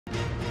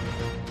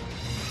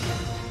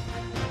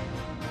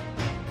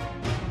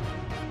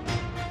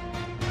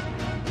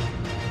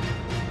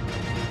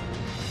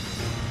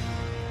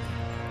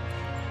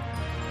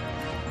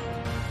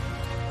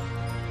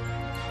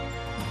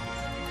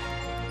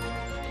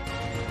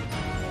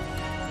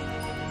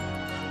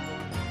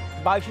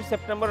22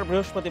 September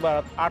বৃহস্পতিবার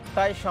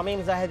 8টায় শামীম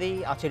জাহেদি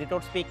আছে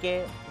রিটোর স্পিকে।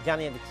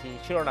 জানিয়ে দিচ্ছি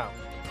শিরোনাম।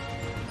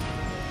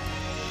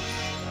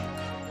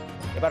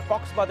 এবার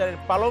কক্সবাজারের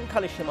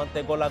পালংখালী সীমান্তে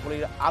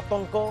গোলাগুলির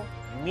আতঙ্ক,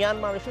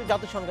 মিয়ানমার ইস্যু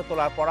জাতিসংঘে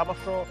তোলার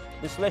পরামর্শ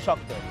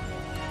বিশ্লেষকদের।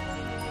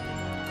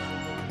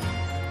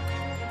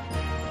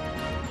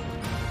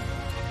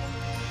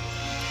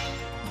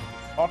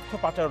 অর্থ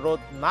পাচার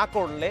রোধ না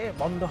করলে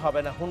বন্ধ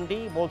হবে না হুন্ডি,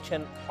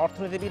 বলছেন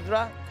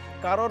অর্থনীতিবিদরা।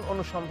 কারণ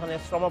অনুসন্ধানে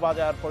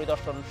শ্রমবাজার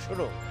পরিদর্শন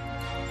শুরু।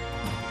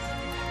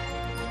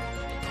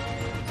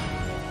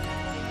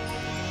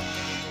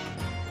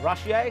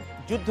 রাশিয়ায়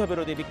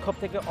যুদ্ধবিরোধী বিক্ষোভ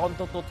থেকে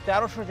অন্তত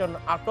 1300 জন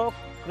আটক,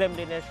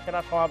 ক্রেমলিনের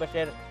সেনা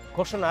সমাবেশের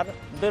ঘোষণার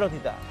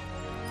বিরোধিতা।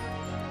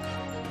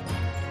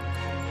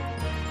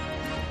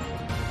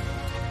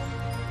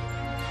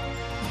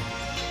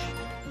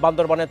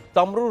 বান্দরবানের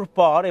তমরুর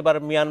পর এবার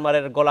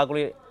মিয়ানমারের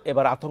গোলাগুলি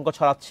এবার আতঙ্ক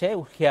ছড়াচ্ছে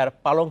উখিয়ার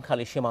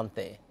পালংখালী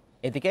সীমান্তে।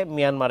 এদিকে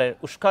মিয়ানমারের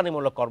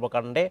উস্কানিমূলক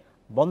কর্মকাণ্ডে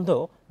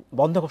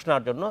বন্ধ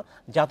ঘোষণার জন্য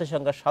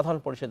জাতিসংঘের সাধারণ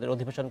পরিষদের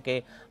অধিবেশনকে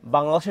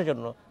বাংলাদেশের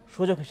জন্য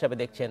সুযোগ হিসেবে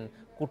দেখছেন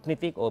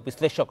কূটনীতিক ও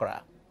বিশ্লেষকরা।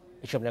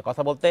 এসব নিয়ে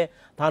কথা বলতে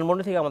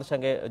ধানমন্ডি থেকে আমাদের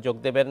সঙ্গে যোগ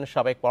দেবেন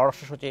সাবেক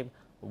পররাষ্ট্র সচিব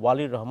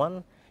ওয়ালির রহমান,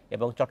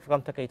 এবং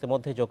চট্টগ্রাম থেকে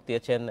ইতিমধ্যে যোগ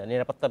দিয়েছেন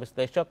নিরাপত্তা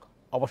বিশ্লেষক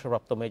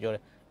অবসরপ্রাপ্ত মেজর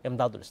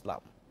এমদাদুল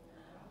ইসলাম।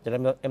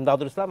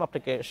 এমদাদুল ইসলাম,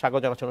 আপনাকে স্বাগত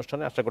জানাচ্ছি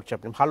অনুষ্ঠানে। আশা করছি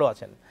আপনি ভালো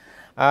আছেন।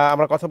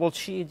 আমরা কথা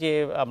বলছি যে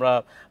আমরা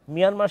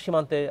মিয়ানমার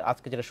সীমান্তে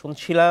আজকে যেটা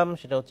শুনছিলাম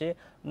সেটা হচ্ছে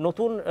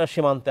নতুন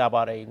সীমান্তে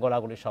আবার এই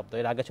গোলাগুলির শব্দ।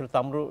 এর আগে ছিল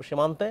তামরু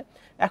সীমান্তে,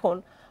 এখন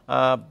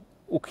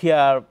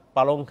উখিয়ার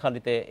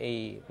পালংখালীতে এই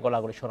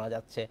গোলাগুলি শোনা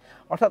যাচ্ছে।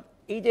 অর্থাৎ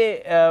এই যে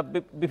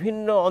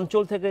বিভিন্ন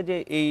অঞ্চল থেকে যে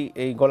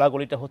এই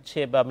গোলাগুলিটা হচ্ছে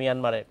বা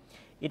মিয়ানমারে,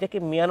 এটাকে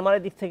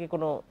মিয়ানমারের দিক থেকে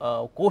কোনো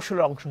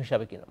কৌশলের অংশ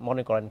হিসাবে কিনা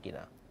মনে করেন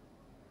কিনা?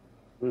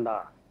 না,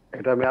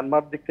 এটা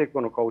মিয়ানমার দিক থেকে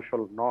কোনো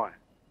কৌশল নয়।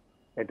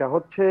 এটা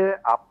হচ্ছে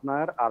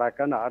আপনার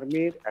আরাকান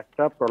আর্মির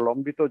একটা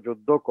প্রলম্বিত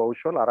যুদ্ধ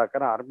কৌশল।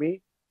 আরাকান আর্মি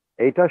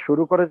এইটা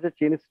শুরু করেছে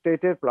চীন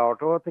স্টেটের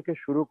প্লাওটোয়া থেকে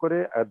শুরু করে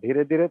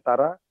ধীরে ধীরে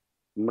তারা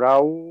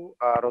ম্রাউ,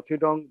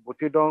 রথিডং,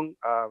 বুতিডং,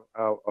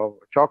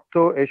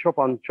 চকতো এইসব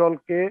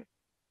অঞ্চলকে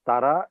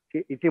তারা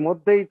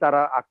ইতিমধ্যেই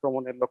তারা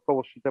আক্রমণের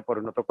লক্ষ্যবস্তুতে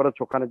পরিণত করেছে।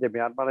 ওখানে যে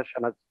মিয়ানমারের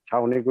সেনা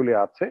ছাউনিগুলি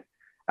আছে,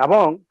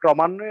 এবং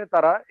ক্রমান্বয়ে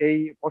তারা এই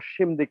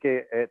পশ্চিম দিকে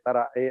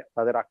তারা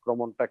তাদের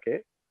আক্রমণটাকে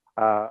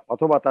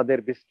অথবা তাদের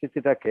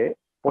বিস্তৃতিটাকে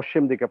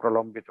পশ্চিম দিকে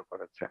প্রলম্বিত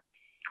করেছে।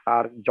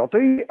 আর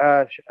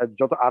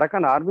যত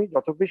আরাকান আর্মি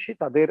যত বেশি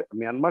তাদের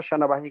মিয়ানমার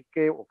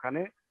সেনাবাহিনীকে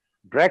ওখানে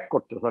ড্র্যাগ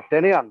করতে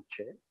টেনে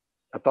আনছে,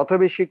 তত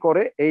বেশি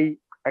করে এই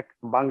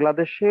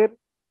বাংলাদেশের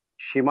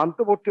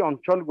সীমান্তবর্তী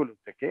অঞ্চলগুলো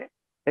থেকে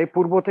এই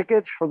পূর্ব থেকে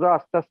সোজা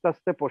আস্তে আস্তে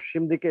আস্তে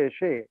পশ্চিম দিকে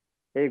এসে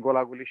এই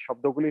গোলাগুলির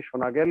শব্দগুলি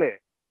শোনা গেলে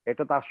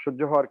এটা তো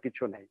আশ্চর্য হওয়ার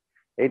কিছু নেই।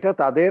 এটা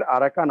তাদের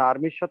আরাকান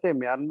আর্মির সাথে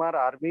মিয়ানমার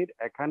আর্মির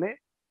এখানে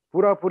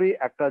পুরাপুরি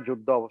একটা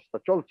যুদ্ধ অবস্থা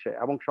চলছে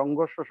এবং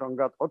সংঘর্ষ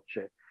সংঘাত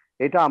হচ্ছে।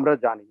 এটা আমরা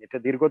জানি, এটা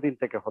দীর্ঘদিন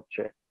থেকে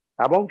হচ্ছে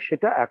এবং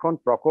সেটা এখন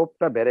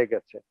প্রকোপটা বেড়ে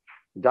গেছে,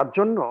 যার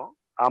জন্য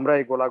আমরা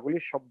এই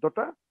গোলাগুলির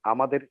শব্দটা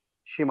আমাদের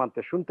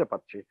সীমান্তে শুনতে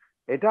পাচ্ছি।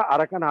 এটা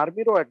আরাকান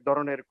আর্মিরও এক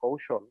ধরনের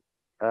কৌশল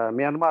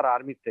মিয়ানমার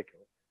আর্মির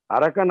থেকেও।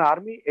 আরাকান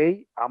আর্মি এই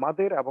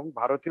আমাদের এবং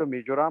ভারতীয়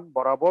মিজোরাম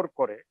বরাবর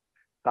করে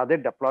তাদের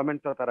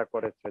ডেপ্লয়মেন্টটা তারা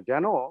করেছে,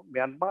 যেন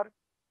মিয়ানমার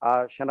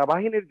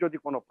সেনাবাহিনীর যদি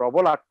কোনো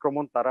প্রবল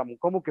আক্রমণ তারা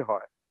মুখোমুখি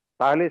হয়,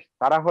 তাহলে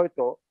তারা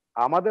হয়তো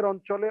আমাদের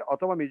অঞ্চলে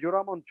অথবা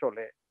মিজোরাম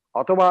অঞ্চলে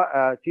অথবা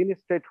চীন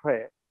স্টেট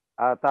হয়ে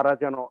তারা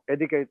যেন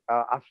এদিকে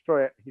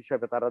আশ্রয়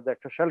হিসেবে তারা যে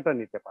একটা শেল্টার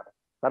নিতে পারে,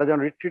 তারা যেন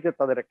রিট্রিটে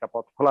তাদের একটা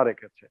পথ খোলা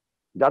রেখেছে।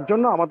 যার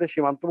জন্য আমাদের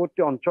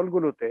সীমান্তবর্তী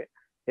অঞ্চলগুলোতে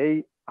এই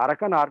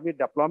আরাকান আর্মির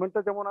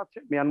ডেপ্লয়মেন্টটা যেমন আছে,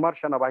 মিয়ানমার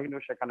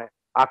সেনাবাহিনীও সেখানে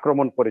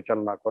আক্রমণ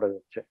পরিচালনা করে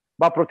যাচ্ছে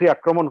বা প্রতি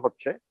আক্রমণ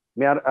হচ্ছে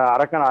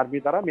আরাকান আর্মি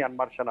দ্বারা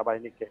মিয়ানমার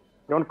সেনাবাহিনীকে।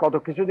 যেমন কত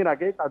কিছুদিন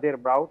আগে তাদের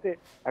ব্রাউতে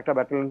একটা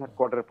ব্যাটালিয়ন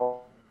হেডকোয়ার্টার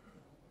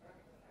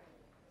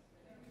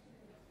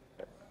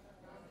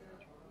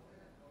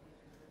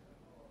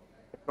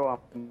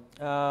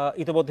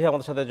ইতিমধ্যে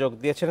আমাদের সাথে যোগ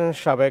দিয়েছেন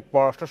সাবেক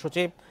পররাষ্ট্র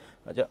সচিব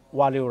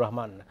ওয়ালিউর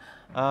রহমান।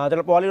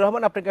 ওয়ালিউর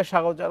রহমান, আপনাকে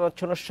স্বাগত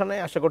জানাচ্ছি অনুষ্ঠানে।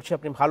 আশা করছি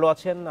আপনি ভালো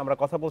আছেন। আমরা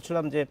কথা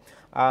বলছিলাম যে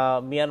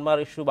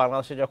মিয়ানমার ইস্যু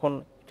বাংলাদেশে যখন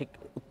ঠিক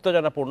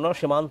উত্তেজনাপূর্ণ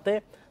সীমান্তে,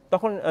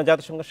 তখন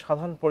জাতিসংঘের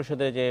সাধারণ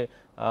পরিষদে যে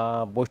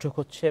বৈঠক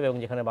হচ্ছে এবং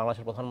যেখানে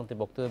বাংলাদেশের প্রধানমন্ত্রী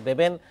বক্তব্য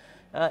দেবেন,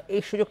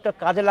 এই সুযোগটা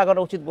কাজে লাগানো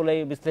উচিত বলে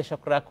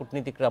বিশ্লেষকরা,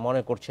 কূটনীতিকরা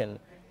মনে করছেন।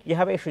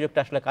 কিভাবে এই সুযোগটা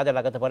আসলে কাজে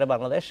লাগাতে পারে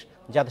বাংলাদেশ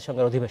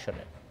জাতিসংঘের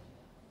অধিবেশনে?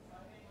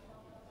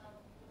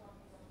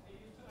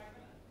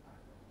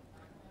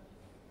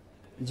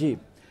 জি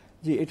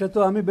জি, এটা তো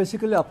আমি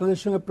বেসিক্যালি আপনাদের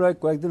সঙ্গে প্রায়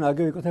কয়েকদিন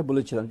আগে এই কথা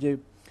বলেছিলাম যে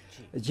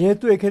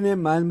যেহেতু এখানে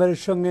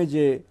মায়ানমারের সঙ্গে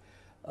যে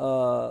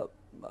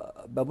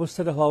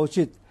ব্যবস্থাটা হওয়া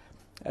উচিত,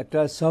 একটা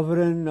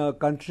সভারেন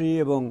কান্ট্রি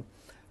এবং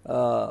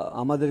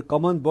আমাদের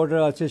কমন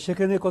বর্ডার আছে,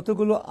 সেখানে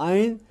কতগুলো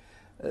আইন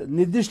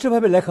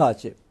নির্দিষ্টভাবে লেখা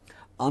আছে।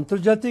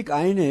 আন্তর্জাতিক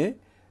আইনে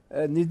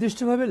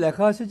নির্দিষ্টভাবে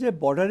লেখা আছে যে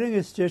বর্ডারিং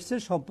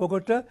স্টেটসের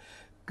সম্পর্কটা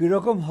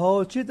কীরকম হওয়া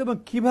উচিত এবং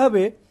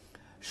কিভাবে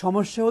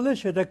সমস্যা হলে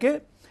সেটাকে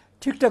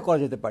ঠিকঠাক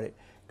করা যেতে পারে।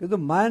 কিন্তু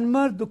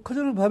মায়ানমার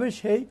দুঃখজনকভাবে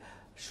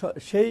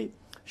সেই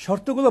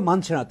শর্তগুলো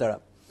মানছে না তারা।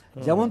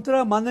 যেমন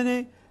তারা মানেনি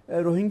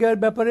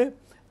রোহিঙ্গার ব্যাপারে,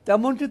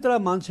 তেমনটি তারা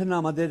মানছে না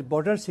আমাদের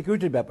বর্ডার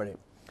সিকিউরিটির ব্যাপারে।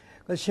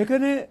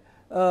 সেখানে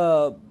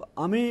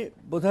আমি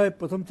বোধহয়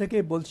প্রথম থেকে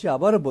বলছি,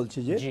 আবারও বলছি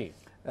যে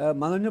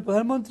মাননীয়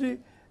প্রধানমন্ত্রী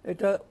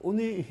এটা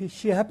উনি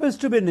she happens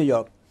to B new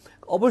York,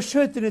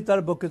 অবশ্যই তিনি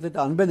তার বক্তৃতাটা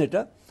আনবেন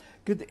এটা,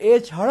 কিন্তু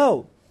এছাড়াও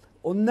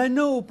অন্যান্য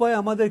উপায়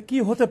আমাদের কি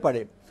হতে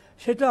পারে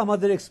সেটা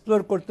আমাদের এক্সপ্লোর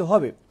করতে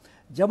হবে।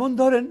 যেমন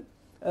ধরেন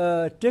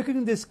taking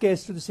this case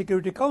to the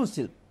security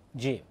council,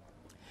 জি,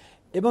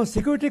 এবং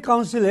সিকিউরিটি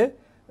কাউন্সিলে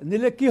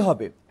নিলে কি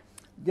হবে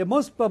যে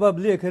মোস্ট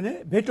প্রবাবলি এখানে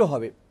ভেটো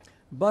হবে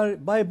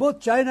by both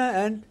China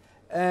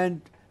and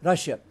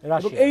Russia.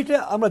 এবং এইটা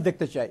আমরা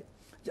দেখতে চাই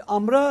যে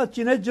আমরা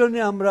চীনের জন্য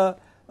আমরা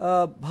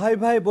ভাই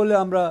ভাই বলে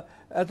আমরা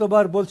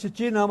এতবার বলছি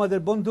চীন আমাদের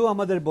বন্ধু,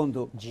 আমাদের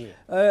বন্ধু,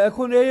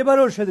 এখন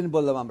এইবারও সেদিন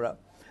বললাম আমরা।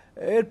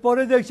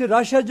 এরপরে দেখছি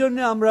রাশিয়ার জন্য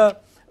আমরা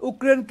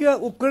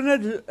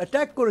উক্রেনের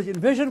অ্যাটাক করেছি,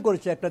 ইনভেশন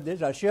করেছে একটা দেশ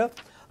রাশিয়া,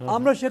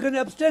 আমরা সেখানে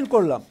অ্যাবস্টেন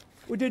করলাম,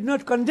 we did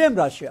not condemn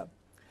Russia.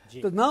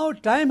 So now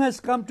time has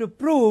come to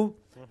prove,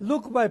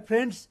 look my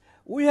friends,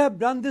 we have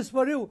done this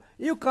for you,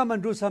 you come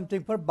and do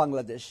something for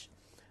Bangladesh.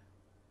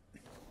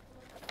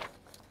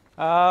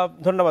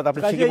 ধন্যবাদ,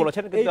 আপনি ঠিকই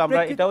বলেছেন, কিন্তু আমরা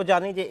এটাও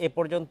জানি যে এ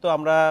পর্যন্ত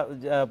আমরা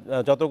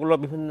যতগুলো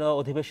বিভিন্ন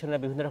অধিবেশনে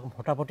বিভিন্ন রকম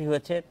ভোটাভুটি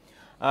হয়েছে,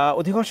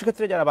 অধিকাংশ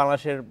ক্ষেত্রে যারা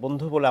বাংলাদেশের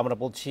বন্ধু বলে আমরা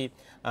বলছি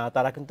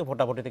তারা কিন্তু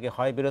ভোটাভুটি থেকে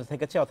হয় বিরোধী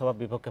থেকেছে অথবা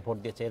বিপক্ষে ভোট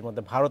দিয়েছে। এর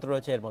মধ্যে ভারত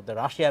রয়েছে, এর মধ্যে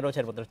রাশিয়া রয়েছে,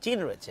 এর মধ্যে চীন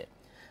রয়েছে।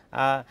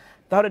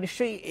 তাহলে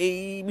নিশ্চয়ই এই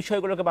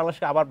বিষয়গুলোকে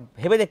বাংলাদেশকে আবার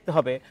ভেবে দেখতে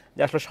হবে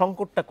যে আসলে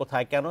সংকটটা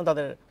কোথায়, কেন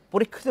তাদের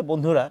পরীক্ষিত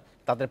বন্ধুরা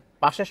তাদের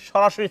পাশে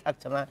সরাসরি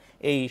থাকছে না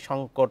এই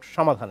সংকট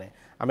সমাধানে।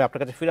 আমি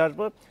আপনার কাছে ফিরে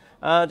আসবো।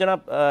 জনাব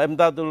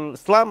এমদাদুল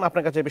ইসলাম,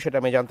 আপনার কাছে বিষয়টা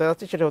আমি জানতে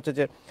চাচ্ছি, সেটা হচ্ছে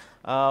যে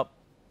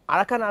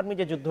আরাকান আর্মি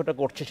যে যুদ্ধটা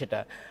করছে সেটা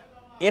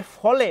এর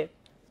ফলে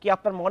কি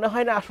আপনার মনে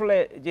হয় না আসলে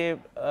যে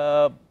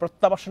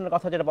প্রত্যাবাসনের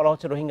কথা যেটা বলা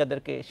হচ্ছে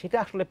রোহিঙ্গাদেরকে, সেটা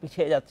আসলে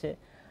পিছিয়ে যাচ্ছে?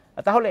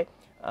 তাহলে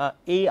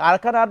এই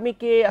আরাকান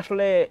আর্মিকে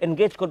আসলে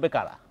এনগেজ করবে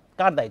কারা,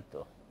 কার দায়িত্ব?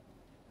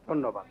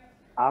 ধন্যবাদ।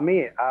 আমি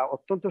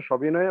অত্যন্ত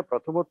সবিনয়ে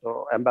প্রথমত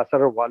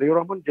অ্যাম্বাসাডর ওয়ালিউর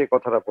রহমান যে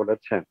কথাটা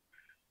বলেছেন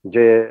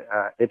যে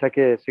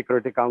এটাকে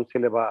সিকিউরিটি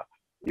কাউন্সিলে বা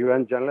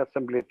ইউএন জেনারেল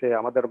অ্যাসেম্বলিতে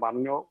আমাদের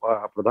মাননীয়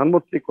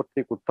প্রধানমন্ত্রী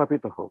কর্তৃক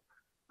উত্থাপিত হোক,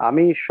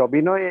 আমি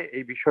সবিনয়ে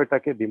এই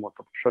বিষয়টাকে দ্বিমত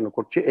পোষণ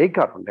করছি। এই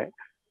কারণে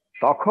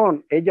তখন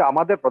এই যে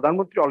আমাদের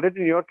প্রধানমন্ত্রী অলরেডি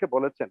নিউ ইয়র্কে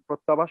বলেছেন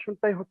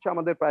প্রত্যাবাসনটাই হচ্ছে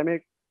আমাদের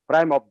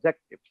প্রাইম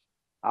অবজেক্টিভ,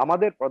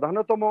 আমাদের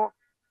প্রধানতম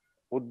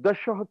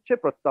উদ্দেশ্য হচ্ছে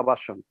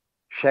প্রত্যাবাসন।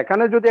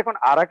 সেখানে যদি এখন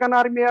আরাকান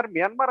আর্মি আর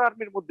মিয়ানমার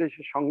আর্মির মধ্যে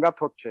সংঘাত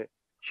হচ্ছে,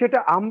 সেটা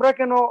আমরা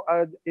কেন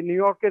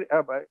নিউ ইয়র্কের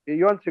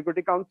ইউএন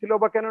সিকিউরিটি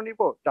কাউন্সিলও বা কেন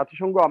নিব,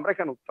 জাতিসংঘ আমরা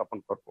কেন উত্থাপন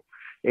করব?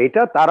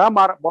 এটা তারা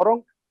বরং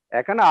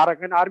এখানে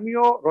আরাকান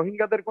আর্মিও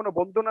রোহিঙ্গাদের কোনো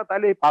বন্ধু না,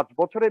 তাহলে এই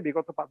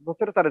বিগত 5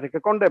 বছরে তারা থেকে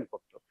কন্ডেম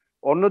করতো।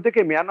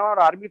 অন্যদিকে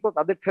মিয়ানমার আর্মি তো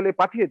তাদের ঠেলে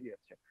পাঠিয়ে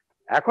দিয়েছে।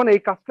 এখন এই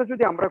কাজটা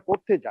যদি আমরা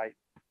করতে যাই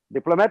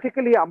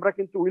ডিপ্লোম্যাটিক্যালি, আমরা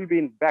কিন্তু উইল বি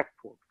ইন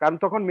ব্যাকফুট, কারণ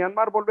তখন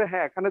মিয়ানমার বলবে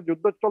হ্যাঁ এখানে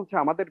যুদ্ধ চলছে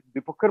আমাদের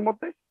বিপক্ষের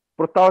মধ্যে,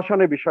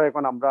 প্রত্যাবাসনের বিষয়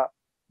এখন আমরা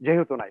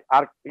যেহেতু নাই।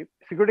 আর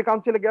সিকিউরিটি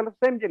কাউন্সিলে গেলে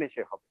সেম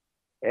জিনিসই হবে।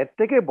 এর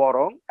থেকে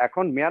বরং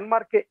এখন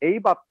মিয়ানমারকে এই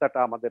বার্তাটা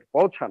আমাদের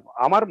পৌঁছানো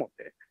আমার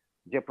মতে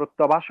যে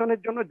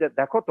প্রত্যাবাসনের জন্য, যে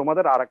দেখো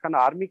তোমাদের আরাকান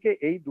আর্মিকে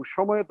এই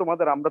দুঃসময়ে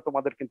আমরা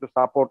তোমাদের কিন্তু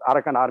সাপোর্ট,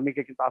 আরাকান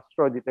আর্মিকে কিন্তু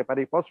আশ্রয় দিতে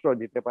পারি, প্রশ্রয়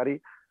দিতে পারি,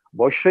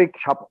 বৈষয়িক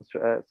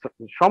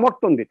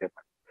সমর্থন দিতে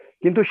পারি,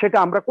 কিন্তু সেটা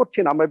আমরা করছি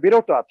না, আমরা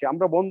বিরত আছি,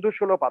 আমরা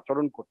বন্ধুসুলভ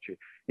আচরণ করছি।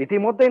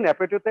 ইতিমধ্যেই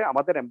নেপেটোতে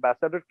আমাদের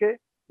অ্যাম্বাসাডরকে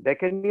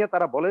ডেকে নিয়ে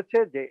তারা বলেছে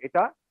যে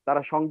এটা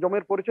তারা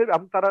সংযমের পরিচয়,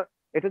 এবং তারা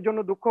এটার জন্য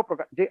দুঃখ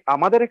প্রকাশ, যে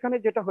আমাদের এখানে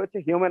যেটা হয়েছে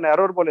হিউম্যান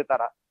এরর বলে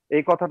তারা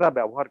এই কথাটা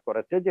ব্যবহার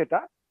করেছে, যেটা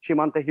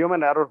সীমান্তে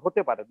হিউম্যান এরর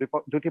হতে পারে।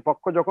 দুটি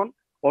পক্ষ যখন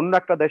অন্য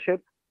একটা দেশের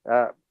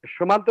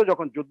সীমান্তে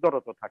যখন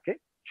যুদ্ধরত থাকে,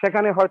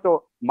 সেখানে হয়তো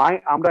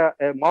আমরা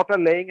মর্টার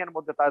লেইং এর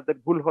মধ্যে তাদের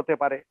ভুল হতে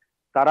পারে,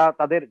 তারা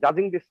তাদের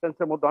জাজিং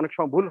ডিস্টেন্সের মধ্যে অনেক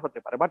সময় ভুল হতে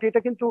পারে, বাট এটা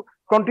কিন্তু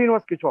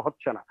কন্টিনিউয়াস কিছু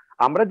হচ্ছে না।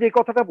 আমরা যে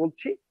কথাটা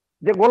বলছি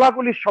যে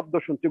গোলাগুলির শব্দ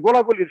শুনছি,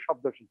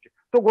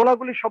 তো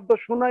গোলাগুলির শব্দ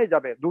শোনাই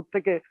যাবে দূর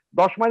থেকে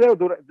 10 মাইলেও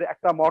দূরে,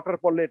 একটা মর্টার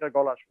পড়লে এটা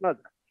গলা শোনা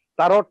যায়।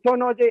 তার অর্থ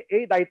নয় যে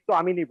এই দায়িত্ব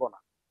আমি নিব না।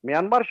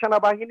 মিয়ানমার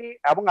সেনাবাহিনী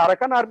এবং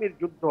আরাকান আর্মির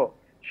যুদ্ধ,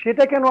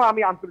 সেটা কেন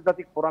আমি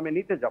আন্তর্জাতিক ফোরামে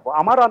নিতে যাব?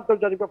 আমার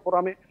আন্তর্জাতিক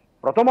ফোরামে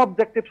প্রথম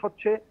অবজেক্টিভ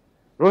হচ্ছে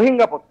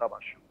রোহিঙ্গা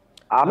প্রত্যাবাসন।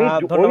 আমি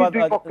ধন্যবাদ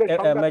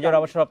মেজর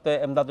অবসরপ্রাপ্ত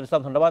এমদাদুল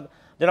ইসলাম, ধন্যবাদ।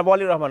 জনাব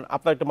ওয়ালিউর রহমান,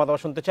 আপনার একটু মতামত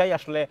শুনতে চাই,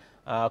 আসলে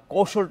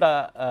কৌশলটা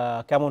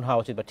কেমন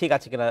হওয়া উচিত বা ঠিক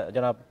আছে কিনা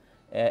জনাব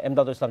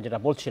এমদাদুল ইসলাম যেটা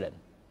বলছিলেন?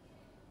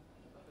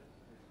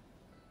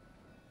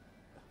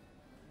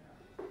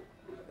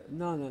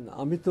 না না না,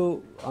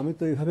 আমি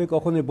তো এইভাবে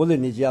কখনোই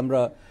বলিনি যে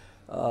আমরা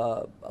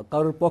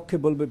কারোর পক্ষে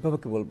বলবো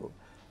বিপক্ষে বলবো।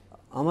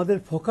 আমাদের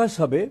ফোকাস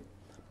হবে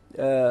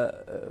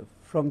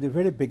ফ্রম দি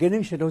ভেরি বিগিনিং,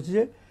 সেটা হচ্ছে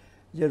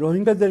যে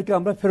রোহিঙ্গাদেরকে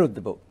আমরা ফেরত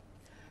দেব।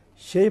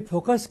 সেই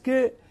ফোকাসকে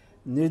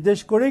নির্দেশ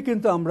করেই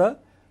কিন্তু আমরা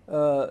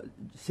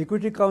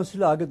সিকিউরিটি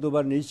কাউন্সিলে আগে 2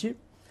 বার নিয়েছি,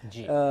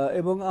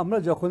 এবং আমরা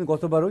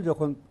গতবারও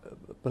যখন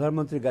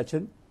প্রধানমন্ত্রী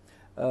গেছেন,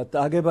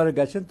 আগেবারে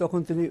গেছেন, তখন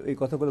তিনি এই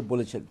কথাগুলো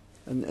বলেছেন।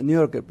 নিউ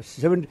ইয়র্কে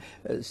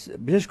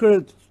বিশেষ করে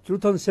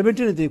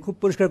 2017 তিনি খুব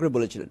পরিষ্কার করে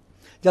বলেছিলেন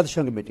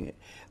জাতিসংঘের মিটিংয়ে।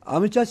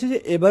 আমি চাচ্ছি যে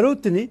এবারেও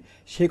তিনি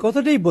সেই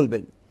কথাটাই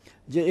বলবেন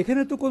যে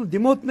এখানে তো কোনো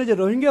দ্বিমত নেই যে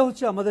রোহিঙ্গা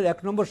হচ্ছে আমাদের 1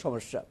 নম্বর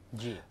সমস্যা।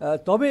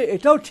 তবে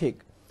এটাও ঠিক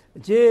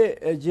যে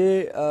যে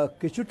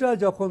কিছুটা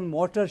যখন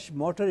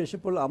মর্টার এসে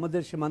পড়লো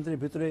আমাদের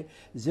সীমান্তের ভিতরে,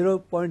 0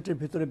 পয়েন্টের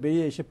ভিতরে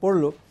বেরিয়ে এসে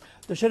পড়লো,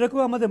 তো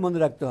সেটাকেও আমাদের মনে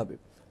রাখতে হবে।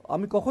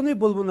 আমি কখনোই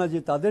বলবো না যে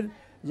তাদের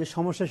যে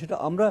সমস্যা সেটা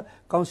আমরা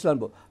কাউন্সিল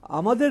আনবো।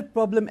 আমাদের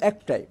প্রবলেম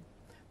একটাই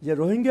যে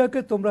রোহিঙ্গাকে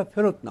তোমরা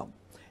ফেরত নাও।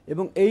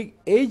 এবং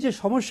এই যে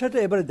সমস্যাটা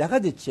এবারে দেখা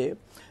দিচ্ছে,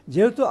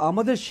 যেহেতু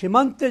আমাদের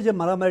সীমান্তে যে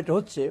মারামারিটা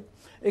হচ্ছে,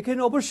 এখানে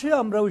অবশ্যই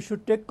আমরা we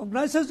should take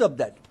কগনাইজেন্স of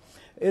that.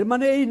 এর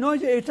মানে এই নয়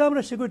যে এটা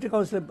আমরা সিকিউরিটি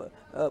কাউন্সিলে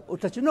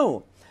উঠাচ্ছি। নো,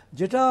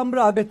 যেটা আমরা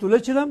আগে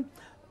তুলেছিলাম,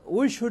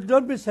 we should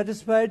not be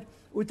satisfied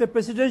with a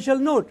presidential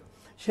note.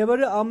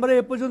 সেবারে আমরা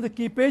এ পর্যন্ত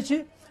কি পেয়েছি?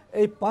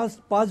 এই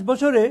 5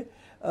 বছরে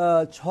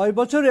 6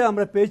 বছরে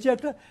আমরা পেয়েছি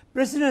একটা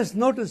presidents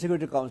note in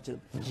security council.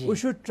 We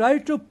should try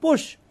to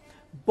push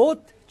both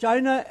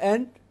China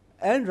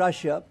and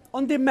Russia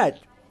on the mat,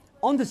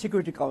 on the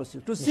Security Council,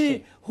 to see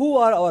who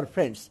are our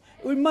friends.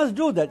 We must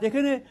do that.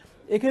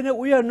 এখানে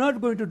we are not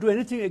going to do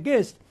anything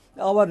against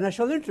our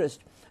national interest.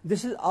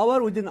 This is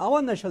within our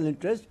national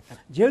interest.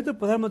 যেহেতু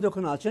প্রধানমন্ত্রী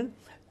ওখানে আছেন,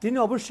 তিনি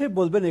অবশ্যই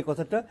বলবেন এই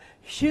কথাটা।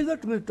 She is not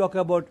going to talk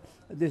about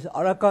this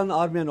Arakan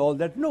army and all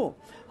that. No,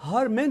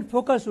 her main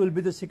focus will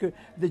be the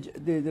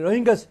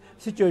Rohingya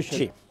situation.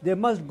 They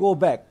must go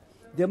back.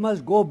 They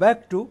must go back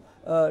to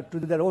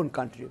their own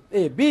country.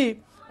 B,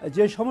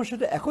 যে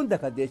সমস্যাটা এখন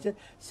দেখা দিয়েছে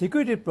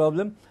security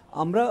problem,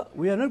 আমরা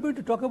we are not going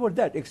to talk about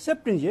that,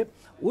 excepting যে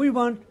we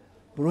want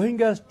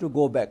Rohingyas to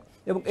go back.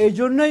 এবং এই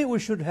জন্যই we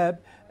should have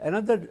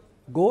another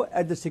go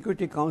at the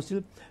security council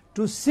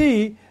two C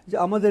যে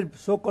আমাদের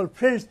সো কল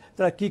ফ্রেন্ডস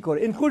তারা কী করে,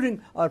 including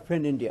our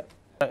friend India.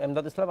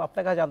 Emdad ইসলাম,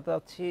 আপনার কাছে জানতে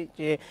চাচ্ছি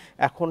যে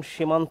এখন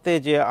সীমান্তে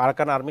যে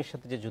আরাকান আর্মির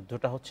সাথে যে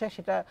যুদ্ধটা হচ্ছে,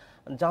 সেটা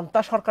জান্তা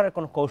সরকারের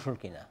কোনো কৌশল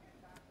কিনা?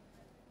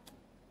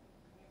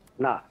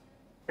 না,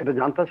 এটা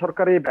জান্তা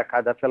সরকারই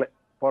বেকায়দা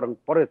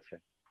পড়েছে।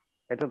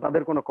 এটা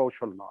তাদের কোনো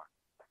কৌশল নয়।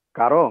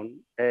 কারণ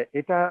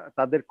এটা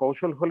তাদের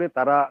কৌশল হলে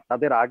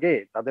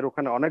তাদের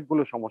ওখানে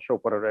অনেকগুলো সমস্যা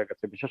উপরে রয়ে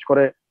গেছে। বিশেষ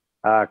করে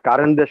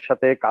কারেনদের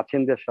সাথে,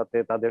 কাচিনদের সাথে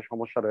তাদের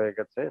সমস্যা রয়ে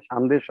গেছে,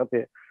 শানদের সাথে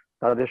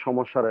তাদের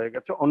সমস্যা রয়ে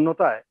গেছে।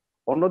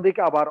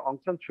 অন্যদিকে আবার অং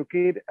সান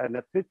সুকির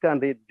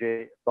নেতৃত্বাধীন যে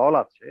দল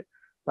আছে,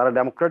 তারা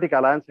ডেমোক্রেটিক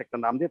অ্যালায়েন্স একটা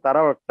নাম দিয়ে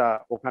তারাও একটা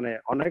ওখানে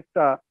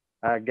অনেকটা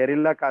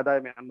গেরিল্লা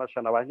কায়দায় মিয়ানমার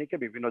সেনাবাহিনীকে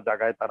বিভিন্ন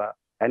জায়গায় তারা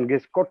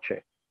এনগেজ করছে।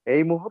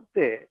 এই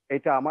মুহূর্তে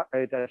এটা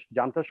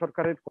জান্তা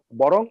সরকারের,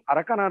 বরং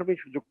আরাকান আর্মি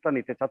সুযোগটা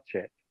নিতে চাচ্ছে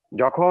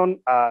যখন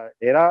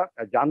এরা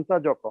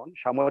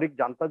সামরিক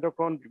জান্তা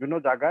যখন বিভিন্ন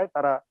জায়গায়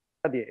তারা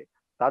দিয়ে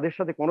তাদের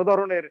সাথে কোনো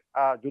ধরনের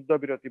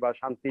যুদ্ধবিরতি বা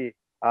শান্তি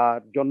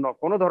জন্য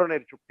কোনো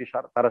ধরনের চুক্তি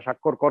তারা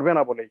স্বাক্ষর করবে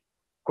না বলেই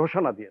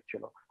ঘোষণা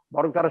দিয়েছিল।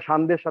 বরং তারা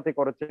শানদের সাথে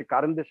করেছে,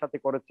 কারেনদের সাথে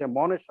করেছে,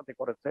 মনের সাথে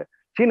করেছে,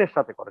 চীনের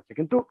সাথে করেছে,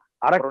 কিন্তু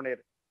আর এক ধরনের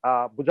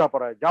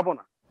বোঝাপড়ায় যাব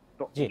না।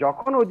 তো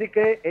যখন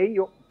ওইদিকে এই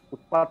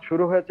উৎপাত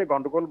শুরু হয়েছে,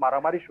 গন্ডগোল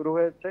মারামারি শুরু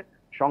হয়েছে,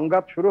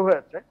 সংঘাত শুরু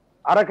হয়েছে,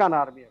 আরাকান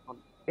আর্মি এখন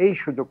এই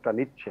সুযোগটা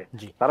নিচ্ছে,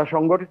 তারা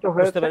সংগঠিত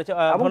হয়েছে।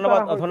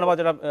 ধন্যবাদ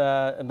জনাব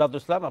এমদাদুল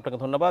ইসলাম, আপনাকে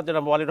ধন্যবাদ।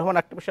 জনাব ওয়ালির রহমান,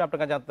 একটা বিষয়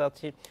আপনাকে জানতে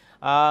চাচ্ছি,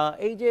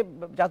 এই যে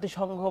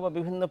জাতিসংঘ বা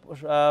বিভিন্ন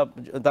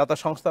দাতা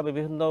সংস্থা,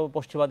 বিভিন্ন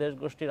পশ্চিমা দেশ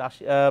গোষ্ঠীর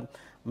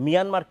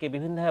মিয়ানমারকে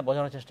বিভিন্নভাবে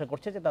বোঝানোর চেষ্টা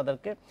করছে যে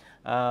তাদেরকে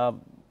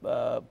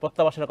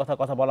প্রত্যাবাসনের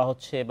কথা বলা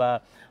হচ্ছে, বা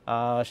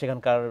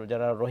সেখানকার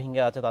যারা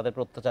রোহিঙ্গা আছে তাদের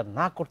অত্যাচার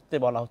না করতে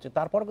বলা হচ্ছে,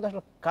 তারপরে কিন্তু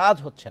আসলে কাজ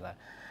হচ্ছে না।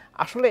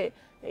 আসলে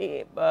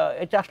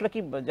এটা আসলে কি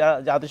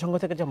জাতিসংঘ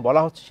থেকে যে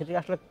বলা হচ্ছে সেটি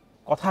আসলে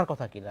কথার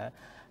কথা কিনা?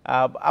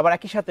 আবার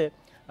একই সাথে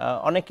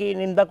অনেকেই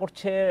নিন্দা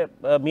করছে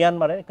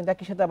মিয়ানমারের, কিন্তু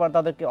একই সাথে আবার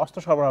তাদেরকে অস্ত্র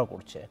সরবরাহ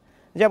করছে।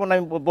 যেমন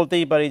আমি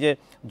বলতেই পারি যে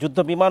যুদ্ধ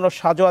বিমান ও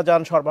সাজোয়া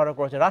যান সরবরাহ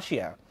করেছে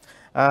রাশিয়া,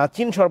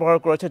 চীন সরবরাহ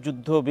করেছে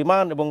যুদ্ধ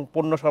বিমান এবং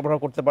পণ্য সরবরাহ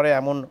করতে পারে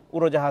এমন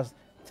উড়োজাহাজ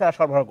তারা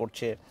সরবরাহ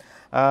করছে,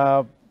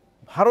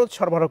 ভারত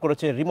সরবরাহ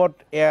করেছে রিমোট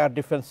এয়ার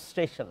ডিফেন্স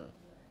স্টেশন।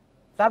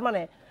 তার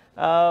মানে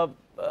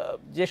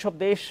যেসব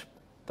দেশ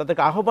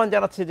তাদেরকে আহ্বান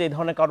জানাচ্ছে যে এই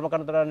ধরনের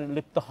কর্মকাণ্ডে তারা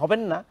লিপ্ত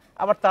হবেন না,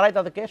 আবার তারাই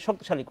তাদেরকে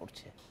শক্তিশালী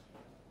করছে।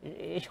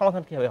 এই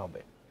সমাধান কিভাবে হবে?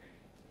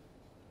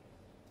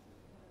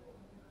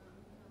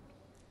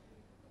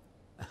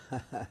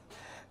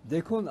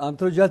 দেখুন,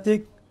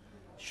 আন্তর্জাতিক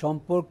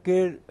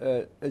সম্পর্কের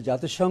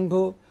জাতিসংঘ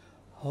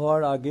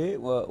হওয়ার আগে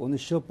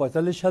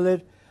 1945 সালের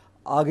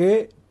আগে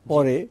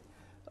পরে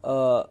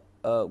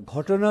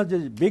ঘটনা যে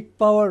বিগ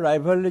পাওয়ার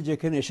রাইভালরি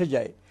যেখানে এসে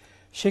যায়,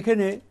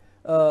 সেখানে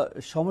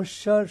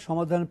সমস্যার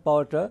সমাধান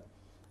পাওয়াটা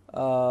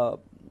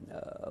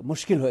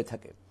মুশকিল হয়ে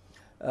থাকে।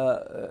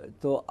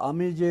 তো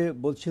আমি যে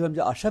বলছিলাম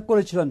যে আশা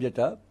করেছিলাম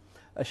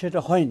সেটা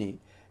হয়নি,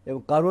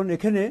 এবং কারণ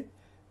এখানে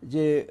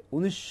যে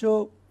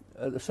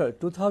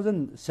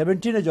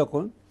 2017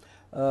 যখন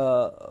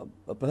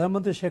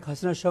প্রধানমন্ত্রী শেখ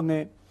হাসিনার সঙ্গে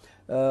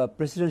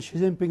প্রেসিডেন্ট শি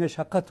জিনপিংয়ের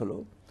সাক্ষাৎ হলো,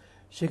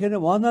 সেখানে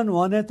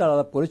 1-on-1-এ তারা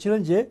আলাপ করেছিলেন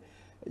যে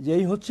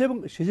এই হচ্ছে, এবং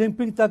শি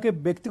জিনপিং তাকে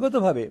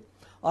ব্যক্তিগতভাবে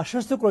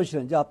আশ্বস্ত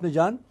করেছিলেন যে আপনি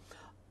যান,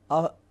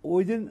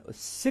 উইদিন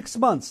 6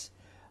 months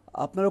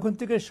আপনার ওখান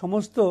থেকে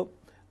সমস্ত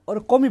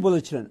ওরা কমই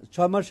বলেছিলেন,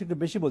 6 মাস একটু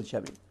বেশি বলছি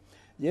আমি,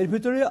 যে এর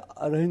ভিতরে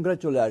রোহিঙ্গারা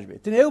চলে আসবে।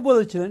 তিনি এও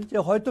বলেছিলেন যে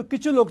হয়তো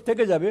কিছু লোক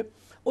থেকে যাবে,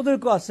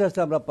 ওদেরকে আস্তে আস্তে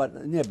আমরা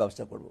নিয়ে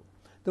ব্যবস্থা করব।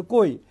 তো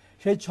কই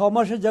সেই 6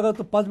 মাসের জায়গায়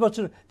তো 5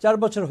 বছর 4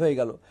 বছর হয়ে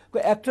গেল,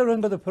 একটা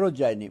রোহিঙ্গা তো ফেরত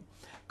যায়নি।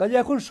 কাজে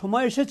এখন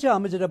সময় এসেছে,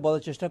 আমি যেটা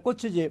বলার চেষ্টা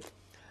করছি যে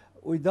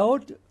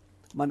উইদাউট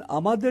মানে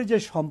আমাদের যে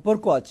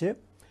সম্পর্ক আছে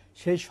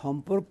সেই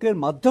সম্পর্কের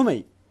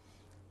মাধ্যমেই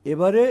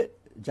এবারে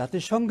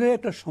জাতিসংঘে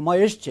একটা সময়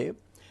এসছে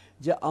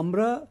যে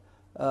আমরা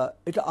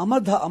এটা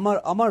আমার আমার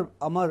আমার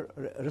আমার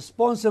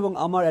রেসপন্স এবং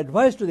আমার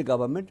অ্যাডভাইস টু দি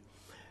গভর্নমেন্ট,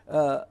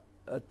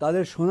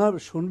 তাদের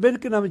শুনবেন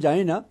কিনা আমি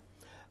জানি না,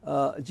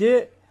 যে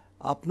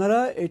আপনারা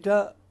এটা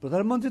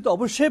প্রধানমন্ত্রী তো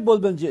অবশ্যই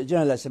বলবেন যে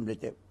জেনারেল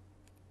অ্যাসেম্বলিতে,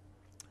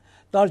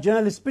 তার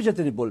জেনারেল স্পিচে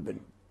তিনি বলবেন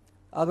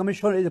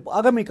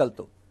আগামীকাল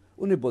তো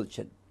উনি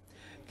বলছেন,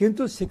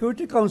 কিন্তু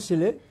সিকিউরিটি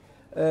কাউন্সিলে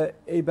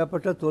এই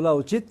ব্যাপারটা তোলা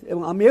উচিত।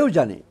 এবং আমি এও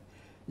জানি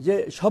যে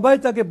সবাই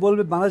তাকে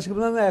বলবে বাংলাদেশকে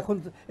বলবে না এখন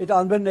এটা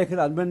আনবেন না,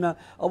 এখানে আনবেন না,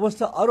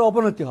 অবস্থা আরো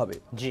অবনতি হবে।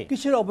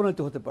 কিসের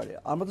অবনতি হতে পারে?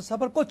 আমরা তো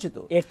সাফার করছি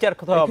তো,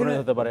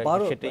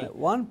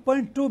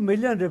 1.2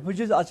 মিলিয়ন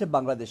রেফিউজিজ আছে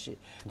বাংলাদেশে।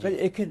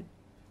 এখানে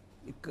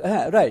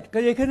হ্যাঁ রাইট,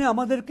 কাজে এখানে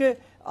আমাদেরকে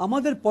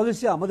আমাদের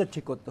পলিসি আমাদের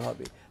ঠিক করতে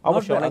হবে।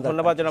 অবশ্যই অনেক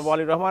ধন্যবাদ জনাব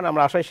ওয়ালির রহমান,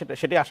 আমরা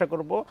সেটাই আশা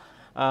করব।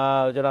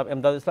 জনাব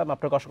এমদাদ ইসলাম,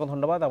 আপনাকে অসংখ্য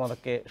ধন্যবাদ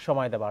আমাদেরকে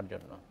সময় দেওয়ার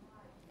জন্য।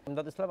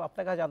 এমদাদ ইসলাম,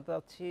 আপনার কাছে জানতে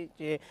চাচ্ছি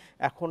যে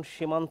এখন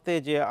সীমান্তে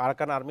যে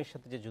আরাকান আর্মির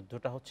সাথে যে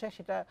যুদ্ধটা হচ্ছে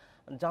সেটা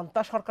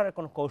জান্তা সরকারের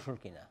কোনো কৌশল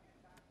কিনা?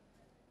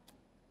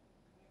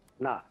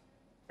 না,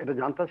 এটা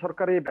জান্তা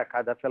সরকারই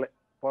বেকায়দা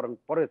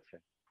পড়েছে,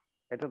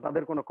 এটা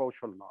তাদের কোনো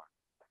কৌশল নয়।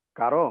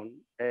 কারণ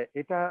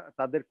এটা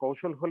তাদের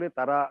কৌশল হলে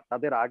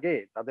তাদের আগে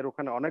তাদের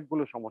ওখানে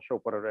অনেকগুলো সমস্যা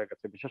উপরে রয়ে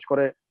গেছে, বিশেষ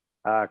করে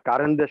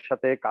কারেনদের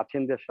সাথে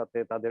কাচিনদের সাথে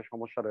তাদের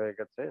সমস্যা রয়ে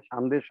গেছে,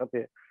 শানদের সাথে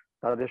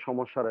তাদের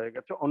সমস্যা রয়ে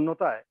গেছে।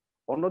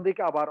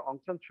 অন্যদিকে আবার অং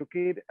সান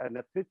সুকির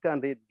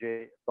নেতৃত্বাধীন যে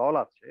দল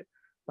আছে,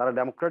 তারা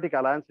ডেমোক্রেটিক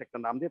অ্যালায়েন্স একটা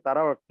নাম দিয়ে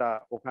তারাও একটা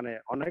ওখানে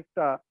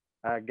অনেকটা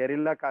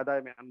গেরিল্লা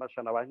কায়দায় মিয়ানমার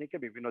সেনাবাহিনীকে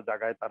বিভিন্ন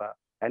জায়গায় তারা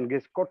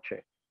এনগেজ করছে।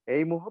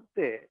 এই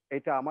মুহূর্তে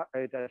এটা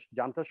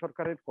জান্তা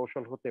সরকারের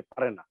কৌশল হতে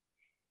পারে না,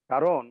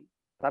 কারণ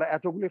তারা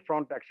এতগুলি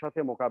ফ্রন্ট একসাথে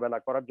মোকাবেলা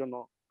করার জন্য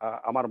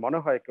আমার মনে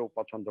হয় কেউ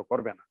পছন্দ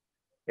করবে না।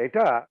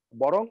 এটা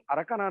বরং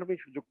আরাকান আর্মি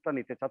সুযোগটা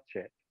নিতে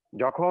চাচ্ছে,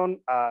 যখন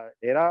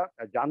এরা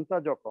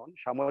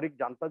সামরিক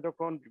জান্তা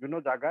যখন বিভিন্ন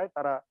জায়গায়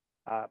তারা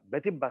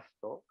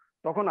ব্যতিব্যস্ত,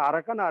 তখন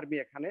আরাকান আর্মি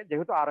এখানে,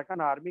 যেহেতু আরাকান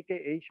আর্মিকে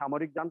এই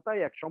সামরিক জান্তাই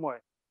একসময়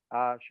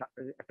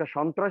একটা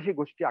সন্ত্রাসী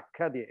গোষ্ঠী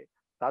আখ্যা দিয়ে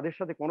তাদের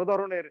সাথে কোনো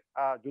ধরনের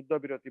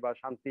যুদ্ধবিরতি বা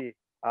শান্তি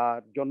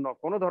জন্য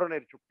কোনো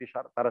ধরনের চুক্তি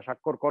তারা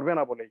স্বাক্ষর করবে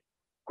না বলেই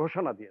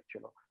ঘোষণা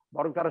দিয়েছিল।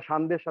 বরং তারা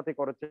শানদের সাথে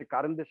করেছে,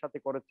 কারেনদের সাথে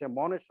করেছে,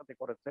 মনের সাথে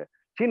করেছে,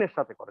 চীনের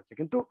সাথে করেছে।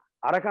 কিন্তু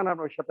আরাকান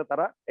আর্মির সাথে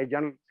তারা এই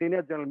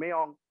সিনিয়র জেনারেল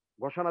মেয়ং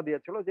ঘোষণা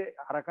দিয়েছিল যে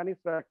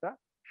আরাকানিসরা একটা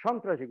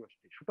সন্ত্রাসী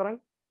গোষ্ঠী, সুতরাং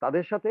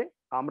তাদের সাথে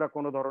আমরা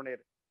কোনো ধরনের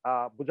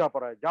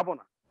বোঝাপড়ায় যাব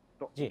না।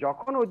 তো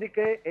যখন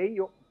ওইদিকে এই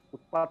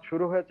উৎপাত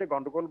শুরু হয়েছে,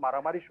 গন্ডগোল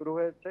মারামারি শুরু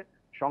হয়েছে,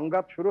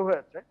 সংঘাত শুরু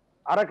হয়েছে,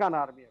 আরাকান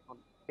আর্মি এখন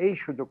এই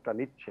সুযোগটা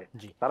নিচ্ছে,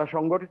 তারা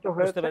সংগঠিত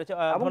হয়েছে।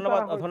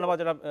 ধন্যবাদ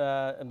জনাব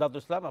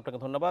এমদাদুল ইসলাম, আপনাকে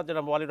ধন্যবাদ।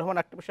 জনাব ওয়ালির রহমান,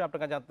 একটা বিষয়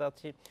আপনাকে জানতে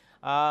চাচ্ছি,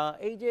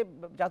 এই যে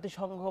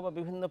জাতিসংঘ বা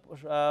বিভিন্ন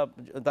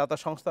দাতা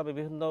সংস্থা,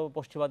 বিভিন্ন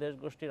পশ্চিমা দেশ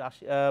গোষ্ঠীর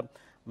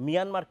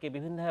মিয়ানমারকে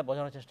বিভিন্নভাবে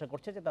বোঝানোর চেষ্টা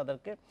করছে যে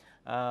তাদেরকে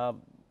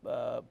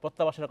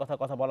প্রত্যাবাসনের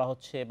কথা বলা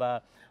হচ্ছে, বা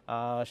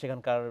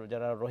সেখানকার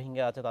যারা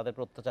রোহিঙ্গা আছে তাদের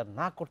অত্যাচার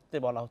না করতে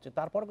বলা হচ্ছে,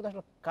 তারপর কিন্তু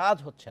আসলে কাজ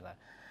হচ্ছে না।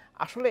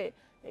 আসলে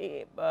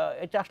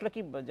এটা আসলে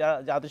কি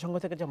জাতিসংঘ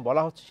থেকে যে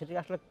বলা হচ্ছে সেটি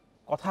আসলে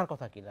কথার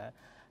কথা কিনা?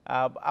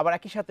 আবার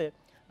একই সাথে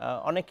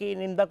অনেকেই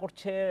নিন্দা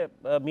করছে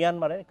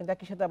মিয়ানমারের, কিন্তু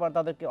একই সাথে আবার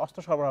তাদেরকে অস্ত্র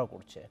সরবরাহ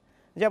করছে।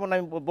 যেমন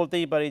আমি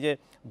বলতেই পারি যে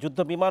যুদ্ধ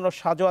বিমান ও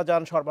সাজোয়া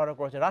যান সরবরাহ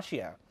করেছে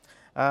রাশিয়া,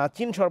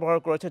 চীন সরবরাহ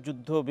করেছে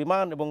যুদ্ধ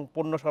বিমান এবং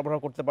পণ্য সরবরাহ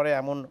করতে পারে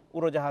এমন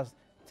উড়োজাহাজ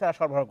তারা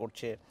সরবরাহ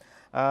করছে,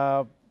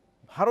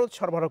 ভারত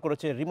সরবরাহ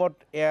করেছে রিমোট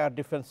এয়ার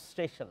ডিফেন্স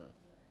স্টেশন।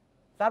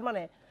 তার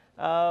মানে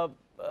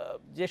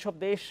যেসব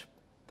দেশ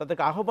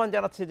তাদেরকে আহ্বান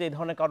জানাচ্ছে যে এই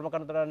ধরনের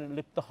কর্মকাণ্ড তারা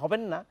লিপ্ত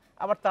হবেন না,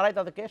 আবার তারাই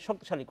তাদেরকে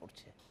শক্তিশালী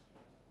করছে।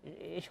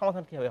 এই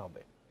সমাধান কিভাবে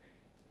হবে?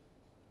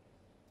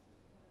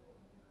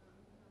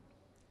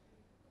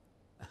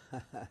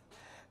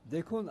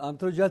 দেখুন,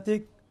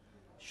 আন্তর্জাতিক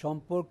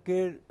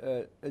সম্পর্কের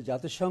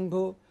জাতিসংঘ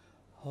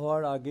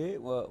হওয়ার আগে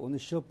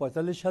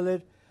 1945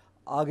 সালের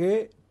আগে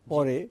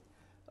পরে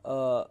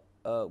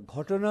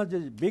ঘটনা যে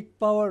বিগ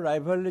পাওয়ার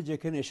রাইভালরি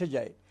যেখানে এসে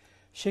যায়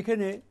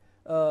সেখানে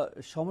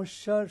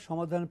সমস্যার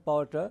সমাধান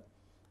পাওয়াটা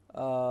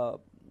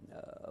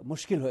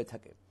মুশকিল হয়ে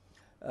থাকে।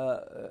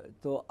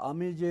 তো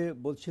আমি যে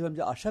বলছিলাম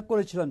যে আশা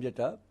করেছিলাম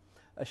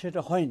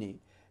সেটা হয়নি,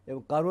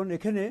 এবং কারণ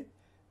এখানে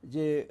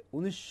যে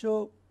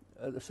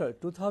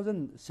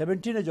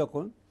 2017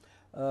 যখন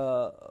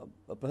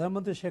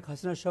প্রধানমন্ত্রী শেখ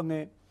হাসিনার সঙ্গে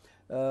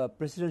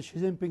প্রেসিডেন্ট শি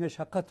জিনপিংয়ের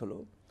সাক্ষাৎ হলো,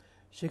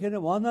 সেখানে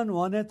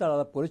 1-on-1 তারা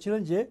আলাপ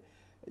করেছিলেন যে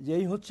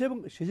এই হচ্ছে, এবং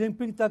শি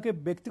জিনপিং তাকে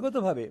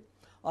ব্যক্তিগতভাবে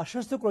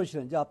আশ্বস্ত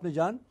করেছিলেন যে আপনি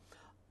যান,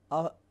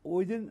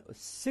 উইদিন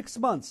 6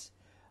 মান্থস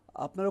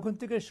আপনার ওখান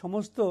থেকে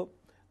সমস্ত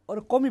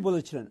ওরা কমই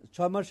বলেছিলেন,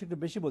 6 মাস একটু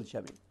বেশি বলছি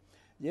আমি,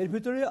 যে এর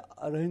ভিতরে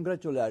রোহিঙ্গারা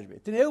চলে আসবে।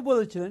 তিনি এও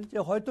বলেছিলেন যে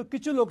হয়তো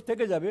কিছু লোক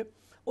থেকে যাবে,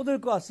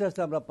 ওদেরকে আস্তে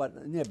আস্তে আমরা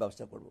নিয়ে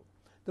ব্যবস্থা করব।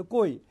 তো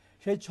কই,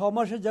 সেই 6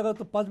 মাসের জায়গায়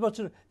তো 5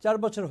 বছর 4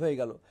 বছর হয়ে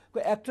গেল,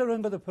 একটা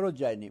রোহিঙ্গা তো ফেরত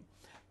যায়নি।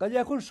 কাজে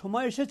এখন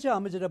সময় এসেছে,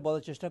 আমি যেটা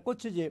বলার চেষ্টা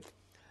করছি যে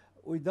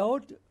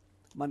উইদাউট,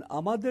 মানে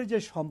আমাদের যে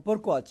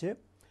সম্পর্ক আছে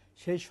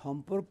সেই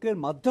সম্পর্কের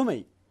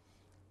মাধ্যমেই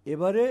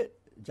এবারে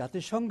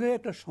জাতিসংঘে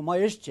একটা সময়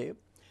এসছে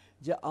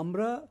যে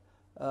আমরা,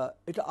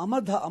 এটা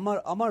আমার আমার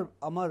আমার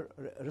আমার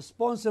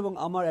রেসপন্স এবং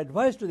আমার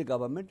অ্যাডভাইস টু দি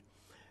গভর্নমেন্ট,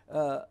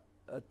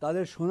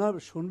 তাদের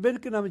শুনবেন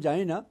কিনা আমি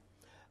জানি না,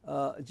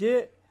 যে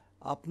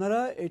আপনারা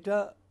এটা,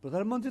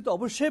 প্রধানমন্ত্রী তো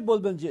অবশ্যই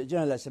বলবেন যে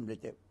জেনারেল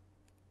অ্যাসেম্বলিতে,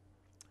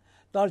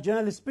 তার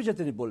জেনারেল স্পিচে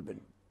তিনি বলবেন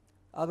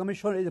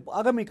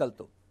আগামীকাল,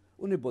 তো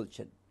উনি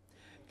বলছেন,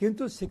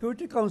 কিন্তু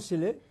সিকিউরিটি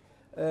কাউন্সিলে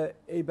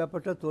এই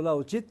ব্যাপারটা তোলা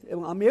উচিত।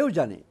 এবং আমি এও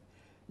জানি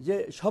যে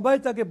সবাই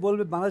তাকে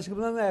বলবে, বাংলাদেশকে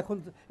বলবে না এখন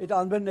এটা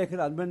আনবেন না,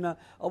 এখানে আনবেন না,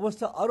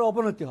 অবস্থা আরো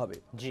অবনতি হবে।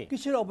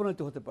 কিসের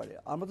অবনতি হতে পারে?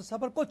 আমরা তো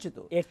সাফার করছি,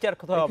 তো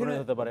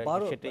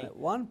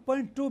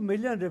 1.2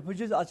 মিলিয়ন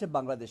রেফিউজিজ আছে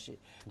বাংলাদেশে।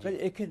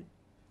 এখানে,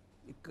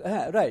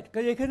 হ্যাঁ রাইট,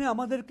 কাজে এখানে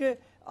আমাদেরকে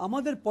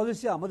আমাদের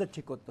পলিসি আমাদের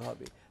ঠিক করতে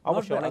হবে।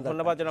 অবশ্যই, অনেক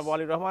ধন্যবাদ জনাব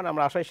ওয়ালির রহমান।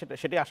 আমরা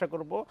সেটাই আশা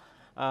করব।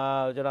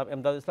 জনাব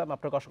এমদাদ ইসলাম,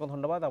 আপনাকে অসংখ্য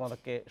ধন্যবাদ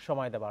আমাদেরকে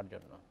সময় দেওয়ার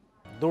জন্য।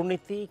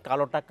 দুর্নীতি,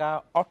 কালো টাকা,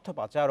 অর্থ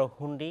পাচার ও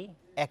হুন্ডি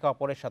একে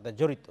অপরের সাথে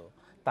জড়িত।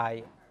 তাই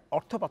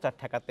অর্থ পাচার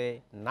ঠেকাতে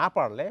না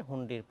পারলে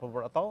হুন্ডির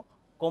প্রবণতাও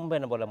কমবে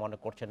না বলে মনে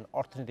করছেন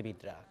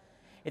অর্থনীতিবিদরা।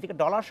 এদিকে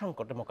ডলার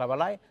সংকটের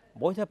মোকাবেলায়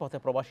বৈধ পথে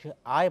প্রবাসী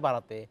আয়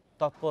বাড়াতে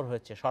তৎপর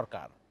হয়েছে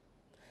সরকার।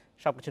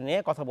 সবকিছু নিয়ে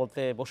কথা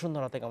বলতে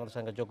বসুন্ধরা থেকে আমাদের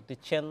সঙ্গে যোগ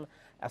দিচ্ছেন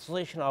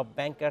অ্যাসোসিয়েশন অব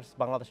ব্যাংকার্স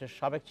বাংলাদেশের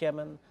সাবেক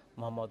চেয়ারম্যান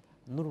মোহাম্মদ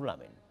নুরুল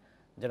আমিন।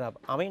 জনাব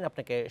আমিন,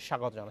 আপনাকে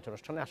স্বাগত জানাচ্ছি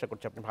অনুষ্ঠানে। আশা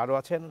করছি আপনি ভালো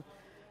আছেন।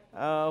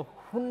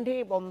 হুন্ডি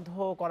বন্ধ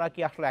করা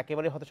কি আসলে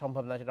একেবারেই হতে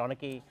সম্ভব না, সেটা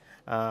অনেকেই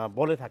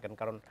বলে থাকেন,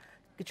 কারণ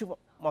কিছু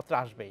মাত্রা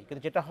আসবেই।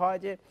 কিন্তু যেটা হয়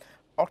যে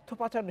অর্থ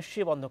পাচার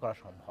নিশ্চয়ই বন্ধ করা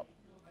সম্ভব,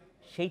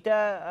 সেইটা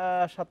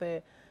সাথে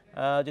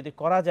যদি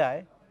করা যায়,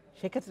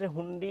 সেক্ষেত্রে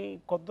হুন্ডি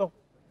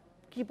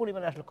কি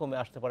পরিমাণে আসলে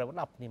কমে আসতে পারে বলে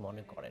আপনি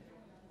মনে করেন?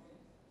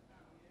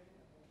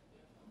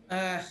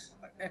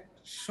 এক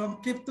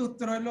সংক্ষিপ্ত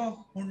উত্তর হলো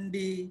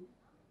হুন্ডি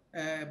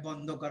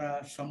বন্ধ করা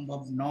সম্ভব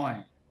নয়,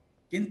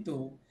 কিন্তু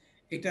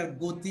এটার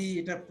গতি,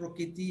 এটার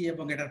প্রকৃতি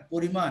এবং এটার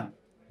পরিমাণ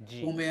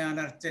কমে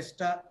আনার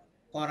চেষ্টা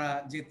করা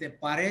যেতে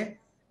পারে।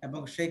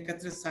 এবং সেই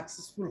ক্ষেত্রে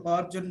সাকসেসফুল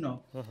হওয়ার জন্য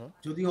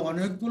যদিও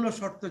অনেকগুলো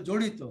শর্ত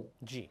জড়িত,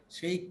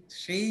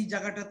 সেই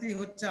জায়গাটাতেই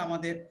হচ্ছে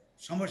আমাদের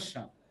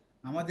সমস্যা।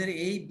 আমাদের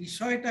এই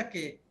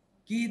বিষয়টাকে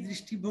কি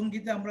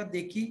দৃষ্টিভঙ্গিতে আমরা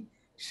দেখি,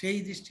 সেই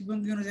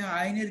দৃষ্টিভঙ্গি অনুযায়ী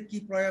আইনের কি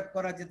প্রয়োগ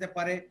করা যেতে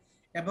পারে,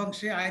 এবং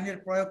সেই আইনের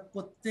প্রয়োগ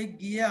করতে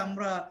গিয়ে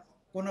আমরা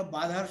কোনো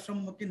বাধার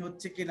সম্মুখীন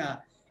হচ্ছে কিনা,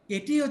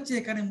 এটি হচ্ছে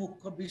এখানে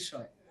মুখ্য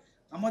বিষয়।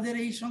 আমাদের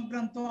এই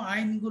সংক্রান্ত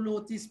আইনগুলো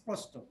অতি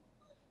স্পষ্ট।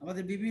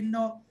 আমাদের বিভিন্ন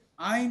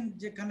আইন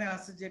যেখানে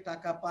আছে, যে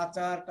টাকা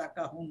পাচার,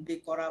 টাকা হুন্ডি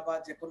করা বা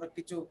যে কোনো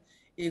কিছু,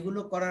 এগুলো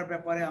করার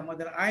ব্যাপারে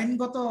আমাদের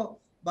আইনগত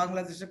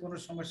বাংলাদেশে কোনো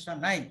সমস্যা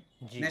নাই।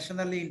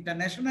 ন্যাশনালি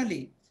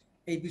ইন্টারন্যাশনালি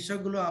এই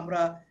বিষয়গুলো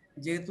আমরা,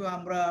 যেহেতু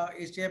আমরা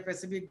এশিয়া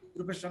প্যাসিফিক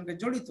গ্রুপের সঙ্গে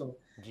জড়িত,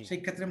 সেই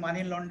ক্ষেত্রে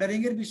মানি লন্ডারিং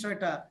এর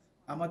বিষয়টা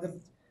আমাদের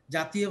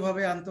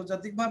জাতীয়ভাবে,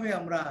 আন্তর্জাতিকভাবে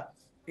আমরা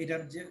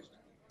এটার যে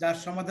যার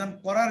সমাধান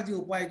করার যে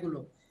উপায়গুলো,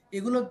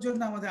 এগুলোর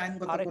জন্য আমাদের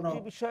আইনগত কোনো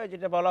বিষয়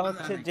যেটা বলা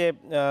হচ্ছে যে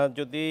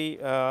যদি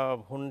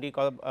হুন্ডি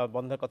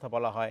বন্ধের কথা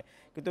বলা হয়,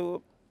 কিন্তু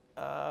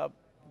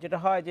যেটা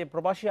হয় যে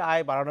প্রবাসী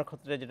আয় বাড়ানোর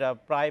ক্ষেত্রে যেটা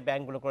প্রায়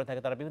ব্যাংকগুলো করে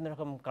থাকে, তারা বিভিন্ন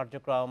রকম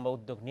কার্যক্রম বা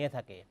উদ্যোগ নিয়ে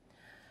থাকে।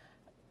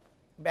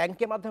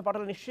 ব্যাংকের মাধ্যমে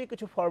পাঠালে নিশ্চয়ই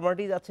কিছু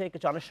ফর্মালিটিজ আছে,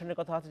 কিছু আনুষ্ঠানিক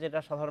কথা আছে যেটা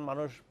সাধারণ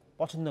মানুষ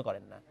পছন্দ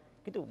করেন না,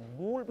 কিন্তু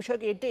মূল বিষয়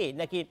কি এটাই,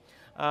 নাকি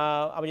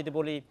আমি যদি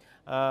বলি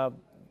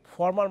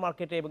ফর্মাল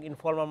মার্কেটে এবং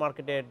ইনফর্মাল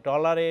মার্কেটে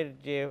ডলারের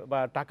যে বা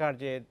টাকার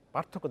যে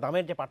পার্থক্য,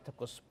 দামের যে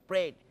পার্থক্য,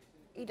 স্প্রেড,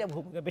 এইটা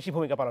বেশি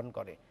ভূমিকা পালন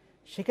করে?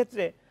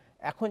 সেক্ষেত্রে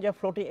এখন যে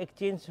ফ্লোটিং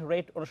এক্সচেঞ্জ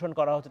রেট অনুসরণ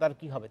করা হচ্ছে, তার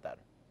কি হবে? তার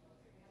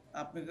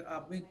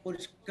আপনি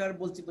পরিষ্কার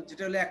বলছি,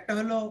 যেটা হলো, একটা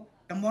হলো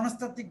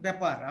মনস্তাত্ত্বিক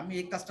ব্যাপার, আমি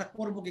এই কাজটা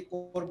করব কি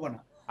করব না।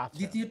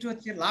 দ্বিতীয়টি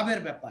হচ্ছে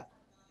লাভের ব্যাপার।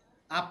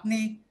 আপনি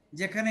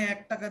যেখানে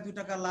 1 টাকা 2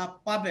 টাকা লাভ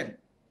পাবেন,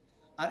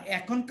 আর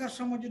এখনকার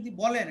সময় যদি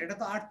বলেন, এটা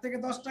তো 8 থেকে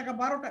 10 টাকা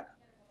 12 টাকা।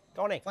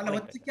 ফলে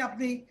হচ্ছে কি,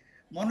 আপনি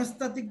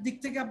মনস্তাত্ত্বিক দিক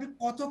থেকে আপনি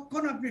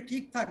কতক্ষণ আপনি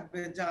ঠিক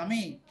থাকবেন যে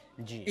আমি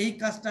এই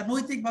কাজটা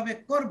নৈতিকভাবে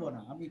করব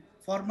না, আমি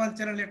ফর্মাল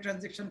চ্যানেলে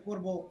ট্রানজেকশন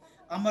করব,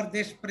 আমার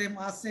দেশপ্রেম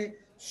আছে,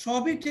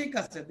 সবই ঠিক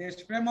আছে,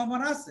 দেশপ্রেম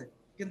আমার আছে,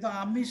 কিন্তু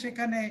আমি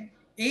সেখানে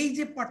এই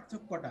যে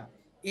পার্থক্যটা,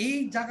 এই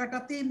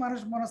জায়গাটাতেই মানুষ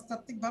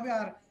মনস্তাত্ত্বিকভাবে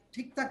আর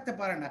ঠিক থাকতে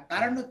পারে না।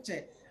 কারণ হচ্ছে,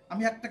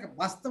 আমি একটা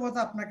বাস্তবতা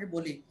আপনাকে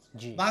বলি,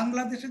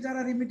 বাংলাদেশে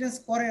যারা রিমিটেন্স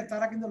করে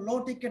তারা কিন্তু লো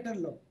টিকেটের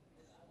লোক,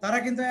 তারা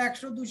কিন্তু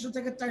 100, 200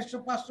 থেকে 400,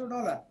 500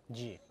 ডলার।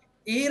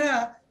 এরা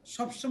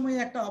সবসময়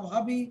একটা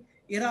অভাবী,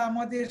 এরা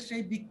আমাদের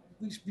সেই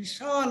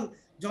বিশাল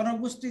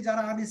জনগোষ্ঠী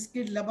যারা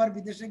আনস্কিল্ড লেবার,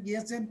 বিদেশে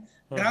গিয়েছেন,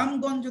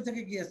 গ্রামগঞ্জ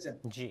থেকে গিয়েছেন,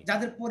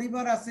 যাদের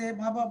পরিবার আছে,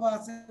 মা বাবা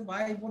আছে,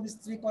 ভাই বোন,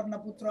 স্ত্রী, কন্যা,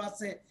 পুত্র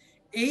আছে,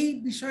 এই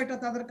বিষয়টা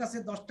তাদের কাছে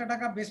 10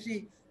 টাকা বেশি,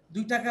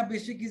 2 টাকা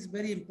বেশি ইজ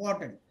ভেরি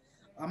ইম্পর্টেন্ট।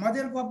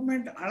 আমাদের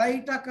গভর্নমেন্ট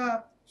 2.5 টাকা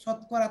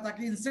শতকরা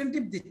তাকে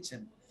ইনসেনটিভ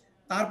দিচ্ছেন,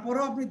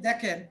 তারপরেও আপনি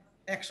দেখেন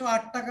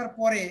 108 টাকার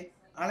পরে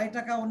 2.5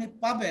 টাকা উনি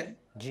পাবেন,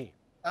 জি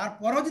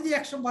তারপরেও যদি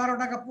 112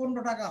 টাকা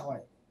 15 টাকা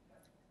হয়,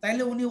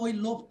 তাইলে উনি ওই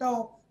লোভটাও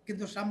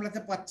কিন্তু সামলাতে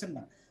পাচ্ছেন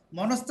না।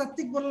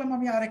 মনস্তাত্ত্বিক বললাম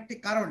আমি আরেকটি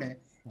কারণে,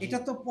 জি এটা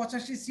তো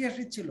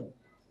 85-86 ছিল,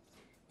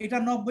 এটা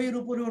 90-এর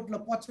উপরে উঠলো,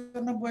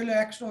 95 হলো,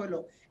 100 হলো।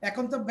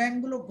 এখন তো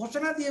ব্যাংকগুলো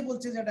ঘোষণা দিয়ে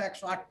বলছে যে এটা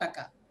 108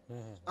 টাকা।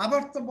 হুম,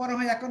 আবার তো মনে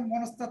হয় এখন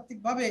মনস্তাত্ত্বিক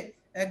ভাবে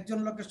একজন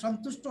লোকের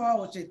সন্তুষ্ট হওয়া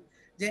উচিত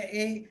যে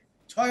এই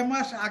 6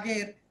 মাস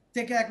আগের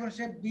থেকে এখন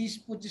সে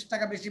 20-25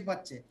 টাকা বেশি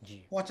পাচ্ছে। জি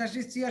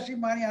 85-86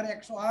 মানে আর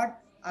 108,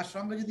 আর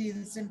সঙ্গে যদি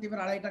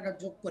ইনসেন্টিভের 2.5 টাকা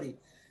যোগ করি,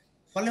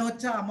 ফলে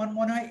হচ্ছে আমার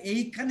মনে হয়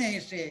এইখানে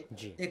এসে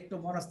জি একটু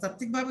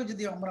মনস্তাত্ত্বিক ভাবে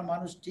যদি আমরা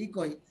মানুষ ঠিক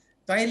হই,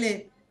 তাইলে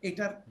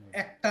এটার হুম,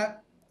 একটা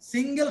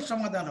সিঙ্গেল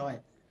সমাধান হয়।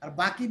 আর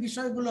বাকি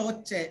বিষয়গুলো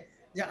হচ্ছে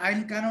যে আইন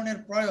কানুনের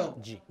প্রয়োগ,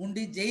 জি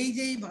হুন্ডি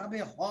যেই ভাবে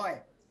হয়,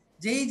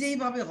 যেই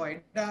ভাবে হয়,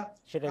 এটা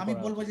সেটাই আমি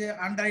করা বলবো উচিত। যে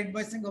আন্ডার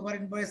ইনভয়েসিং, ওভার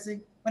ইনভয়েসিং,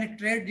 মানে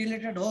ট্রেড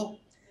রিলেটেড হোক,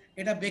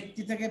 এটা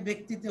ব্যক্তি থেকে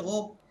ব্যক্তিতে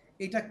হোক,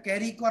 এটা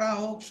ক্যারি করা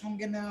হোক,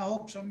 সঙ্গে নেওয়া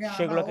হোক, সঙ্গে আনা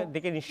সেগুলোকে হোক।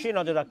 দিকে নিশ্চয়ই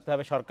নজর রাখতে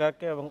হবে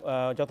সরকারকে এবং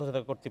যথাযথ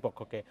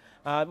কর্তৃপক্ষকে।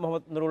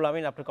 মোহাম্মদ নুরুল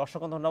আমিন, আপনাকে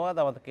অসংখ্য ধন্যবাদ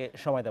আমাদেরকে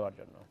সময় দেওয়ার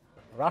জন্য।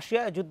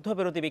 রাশিয়ায়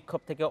যুদ্ধবিরতি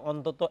বিক্ষোভ থেকে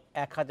অন্তত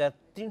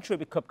 1300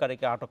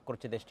 বিক্ষোভকারীকে আটক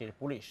করেছে দেশটির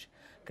পুলিশ।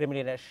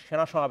 ক্রেমলিনের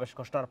সেনা সমাবেশ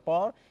ঘোষণার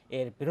পর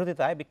এর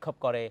বিরোধিতায় বিক্ষোভ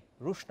করে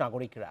রুশ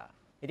নাগরিকরা।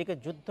 এদিকে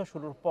যুদ্ধ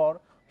শুরুর পর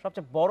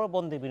সবচেয়ে বড়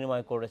বন্দি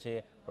বিনিময় করেছে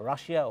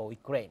রাশিয়া ও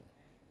ইউক্রেন।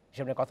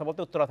 এসব নিয়ে কথা বলতে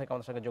উত্তরা থেকে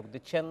আমাদের সঙ্গে যোগ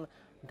দিচ্ছেন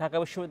ঢাকা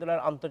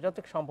বিশ্ববিদ্যালয়ের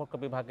আন্তর্জাতিক সম্পর্ক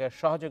বিভাগের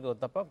সহযোগী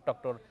অধ্যাপক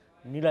ডক্টর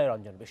নিলয়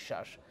রঞ্জন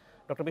বিশ্বাস।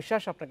 ডক্টর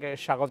বিশ্বাস, আপনাকে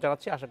স্বাগত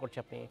জানাচ্ছি, আশা করছি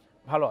আপনি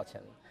ভালো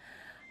আছেন।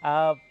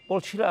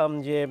 বলছিলাম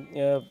যে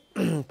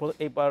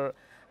এইবার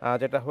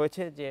যেটা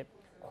হয়েছে যে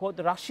খোদ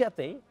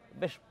রাশিয়াতেই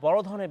বেশ বড়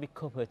ধরনের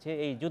বিক্ষোভ হয়েছে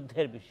এই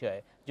যুদ্ধের বিষয়ে,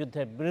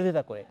 যুদ্ধের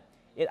বিরোধিতা করে।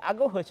 এর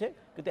আগেও হয়েছে,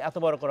 কিন্তু এত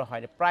বড় করে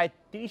হয়নি। প্রায়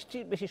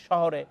 30টির বেশি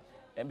শহরে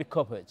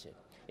বিক্ষোভ হয়েছে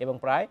এবং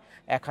প্রায়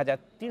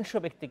 1300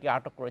 ব্যক্তিকে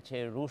আটক করেছে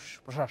রুশ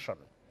প্রশাসন।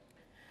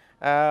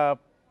 আহ,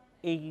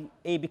 এই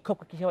এই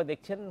বিক্ষোভকে কীভাবে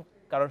দেখছেন?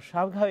 কারণ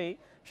স্বাভাবিকভাবেই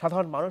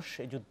সাধারণ মানুষ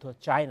এই যুদ্ধ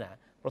চায় না।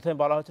 প্রথমে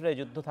বলা হয়েছিল এই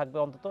যুদ্ধ থাকবে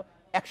অন্তত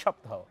 1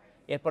 সপ্তাহ,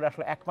 এরপরে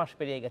আসলে 1 মাস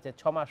পেরিয়ে গেছে,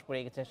 6 মাস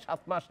পেরিয়ে গেছে,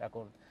 7 মাস,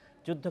 এখন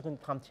যুদ্ধ কিন্তু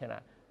থামছে না।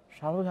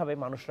 স্বাভাবিকভাবে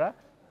মানুষরা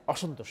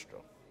অসন্তুষ্ট।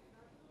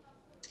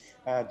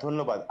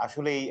 ধন্যবাদ।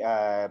 আসলেই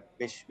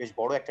বেশ বেশ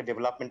বড় একটা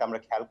ডেভেলপমেন্ট আমরা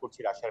খেয়াল করছি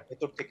রাশিয়ার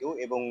ভেতর থেকেও,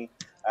 এবং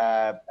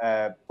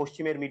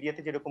পশ্চিমের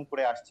মিডিয়াতে যেরকম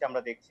করে আসছে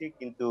আমরা দেখছি,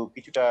 কিন্তু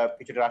কিছুটা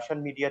কিছুটা রাশিয়ান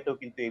মিডিয়াতেও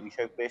কিন্তু এই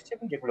বিষয়গুলো এসছে,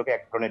 এবং যেগুলোকে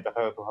এক ধরনের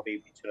যথাযথভাবে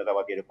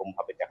বিচ্ছিন্নতাবাদী এরকম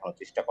ভাবে দেখানোর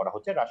চেষ্টা করা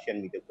হচ্ছে। রাশিয়ান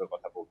মিডিয়াগুলোর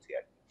কথা বলছি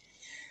আর কি।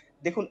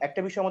 দেখুন,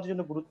 একটা বিষয় আমাদের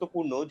জন্য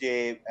গুরুত্বপূর্ণ যে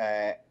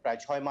প্রায়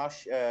 6 মাস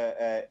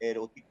এর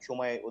অধিক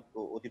সময়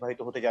অতিবাহিত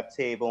হতে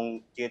যাচ্ছে, এবং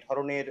যে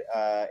ধরনের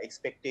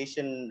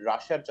এক্সপেকটেশন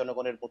রাশিয়ার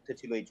জনগণের মধ্যে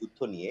ছিল এই যুদ্ধ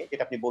নিয়ে,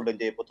 যেটা আপনি বললেন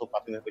যে প্রথম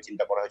প্রাথমিকভাবে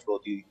চিন্তা করা হয়েছিল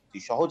অতি অতি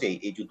সহজেই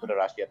এই যুদ্ধটা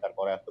রাশিয়া তার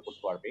করায়ত্ত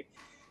করতে পারবে,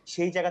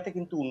 সেই জায়গাতে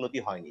কিন্তু উন্নতি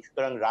হয়নি।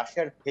 সুতরাং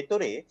রাশিয়ার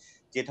ভেতরে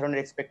যে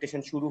ধরনের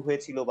এক্সপেকটেশন শুরু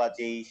হয়েছিল, বা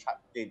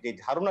যে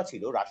ধারণা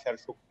ছিল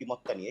রাশিয়ার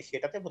শক্তিমত্তা নিয়ে,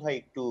 সেটাতে বোধহয়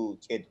একটু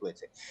ছেদ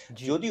হয়েছে।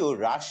 জি যদিও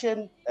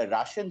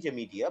রাশিয়ান যে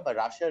মিডিয়া বা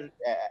রাশিয়ার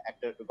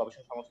একটা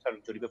গবেষণা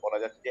সংস্থার জরিপে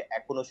বলা যাচ্ছে যে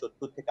এখনো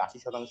 70 থেকে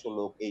 80%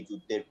 লোক এই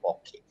যুদ্ধের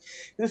পক্ষে।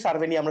 কিন্তু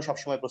সার্ভে নিয়ে আমরা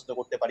সবসময় প্রশ্ন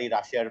করতে পারি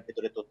রাশিয়ার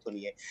ভেতরে তথ্য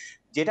নিয়ে।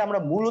 যেটা আমরা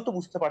মূলত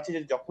বুঝতে পারছি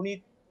যে যখনই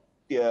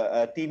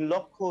 3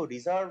 লক্ষ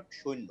রিজার্ভ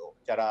সৈন্য,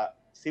 যারা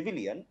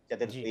সিভিলিয়ান,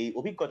 যাদের জি এই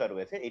অভিজ্ঞতা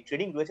রয়েছে, এই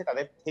ট্রেনিং রয়েছে,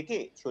 তাদের থেকে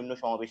সৈন্য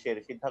সমাবেশের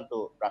সিদ্ধান্ত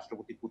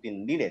রাষ্ট্রপতি পুতিন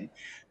নিলেন,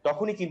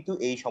 তখনই কিন্তু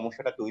এই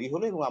সমস্যাটা তৈরি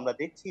হলো। এবং আমরা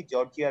দেখছি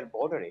জর্জিয়ার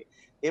বর্ডারে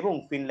এবং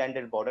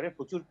ফিনল্যান্ডের বর্ডারে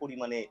প্রচুর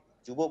পরিমাণে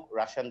যুবক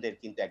রাশিয়ানদের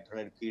কিন্তু এক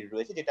ধরনের ভিড়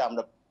রয়েছে, যেটা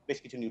আমরা বেশ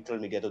কিছু নিউট্রাল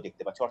মিডিয়াতেও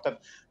দেখতে পাচ্ছি। অর্থাৎ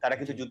তারা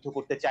কিন্তু জি যুদ্ধ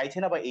করতে চাইছে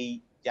না, বা এই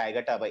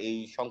জায়গাটা বা এই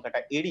সংখ্যাটা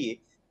এড়িয়ে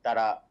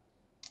তারা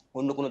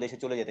অন্য কোনো দেশে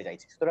চলে যেতে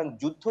চাইছে। সুতরাং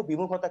যুদ্ধ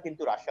বিমুখতা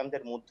কিন্তু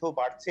রাশিয়ানদের মধ্যেও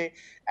বাড়ছে।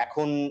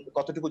 এখন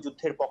কতটুকু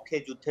যুদ্ধের পক্ষে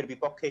যুদ্ধের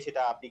বিপক্ষে,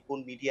 সেটা আপনি কোন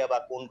মিডিয়া বা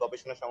কোন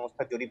গবেষণা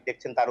সংস্থার জরিপ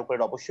দেখছেন তার উপরে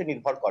অবশ্যই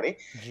নির্ভর করে,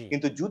 জি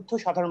কিন্তু যুদ্ধ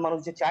সাধারণ মানুষ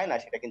যে চায় না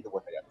সেটা কিন্তু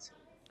বোঝা যাচ্ছে।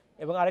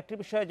 এবং আরেকটি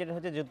বিষয় যেটা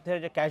হচ্ছে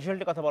যুদ্ধের যে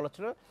ক্যাজুয়ালিটি কথা বলা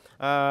ছিল,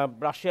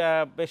 রাশিয়া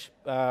বেশ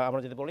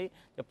আমরা যদি বলি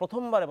যে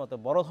প্রথমবারের মতো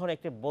বড় ধরনের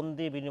একটি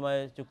বন্দি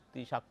বিনিময়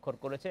চুক্তি স্বাক্ষর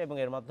করেছে এবং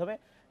এর মাধ্যমে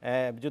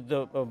যুদ্ধ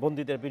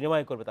বন্দীদের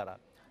বিনিময় করবে তারা।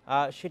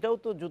 সেটাও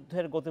তো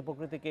যুদ্ধের গতি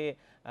প্রকৃতিকে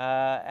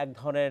এক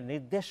ধরনের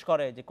নির্দেশ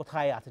করে যে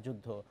কোথায় আছে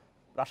যুদ্ধ।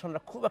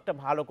 রাশিয়ানরা খুব একটা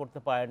ভালো করতে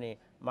পারেনি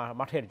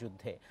মাঠের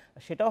যুদ্ধে।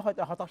 সেটাও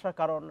হয়তো হতাশার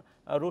কারণ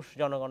রুশ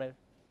জনগণের।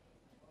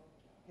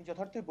 আপনি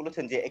যথার্থই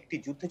বলেছেন যে একটি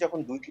যুদ্ধে যখন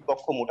দুইটি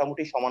পক্ষ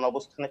মোটামুটি সমান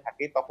অবস্থানে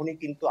থাকে, তখনই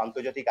কিন্তু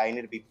আন্তর্জাতিক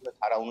আইনের বিভিন্ন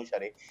ধারা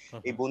অনুসারে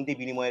হুম এই হুম বন্দি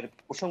বিনিময়ের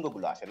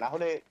প্রসঙ্গগুলো আসে। না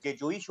হলে যে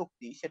জয়ী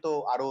শক্তি সে তো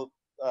আরো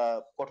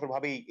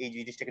কঠোরভাবেই এই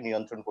জিনিসটাকে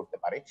নিয়ন্ত্রণ করতে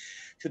পারে।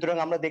 সুতরাং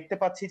আমরা দেখতে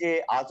পাচ্ছি যে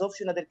আজব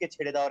সেনাদেরকে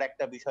ছেড়ে দেওয়ার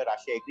একটা বিষয়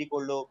রাশিয়া এগ্রি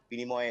করলো,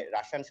 বিনিময়ে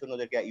রাশিয়ান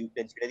সৈন্যদেরকে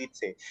ইউক্রেন ছেড়ে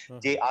দিচ্ছে। হুম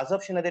যে হুম আজব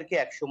সেনাদেরকে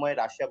এক সময়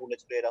রাশিয়া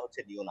বলেছিল এরা হচ্ছে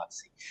নিও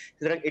নাৎসি।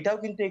 সুতরাং এটাও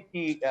কিন্তু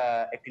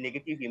একটি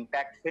নেগেটিভ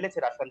ইম্প্যাক্ট ফেলেছে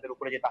রাশিয়ানদের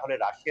উপরে, যে তাহলে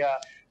রাশিয়া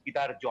কি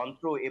তার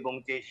যন্ত্র এবং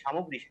যে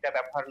সামগ্রী সেটা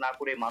ব্যবহার না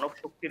করে মানব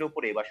শক্তির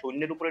উপরে বা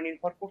সৈন্যের উপরে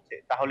নির্ভর করছে,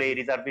 তাহলে এই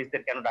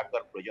রিজার্ভিস্টদের কেন ডাক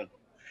দেওয়ার প্রয়োজন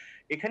হলো?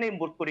 এখানে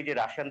বোধ করি যে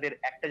রাশিয়ানদের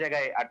একটা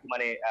জায়গায় আর কি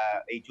মানে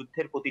এই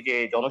যুদ্ধের প্রতি যে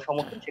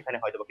জনসমর্থন সেখানে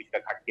হয়তো কিছুটা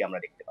ঘাটতি আমরা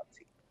দেখতে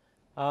পাচ্ছি।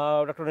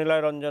 ডক্টর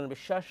নিলয় রঞ্জন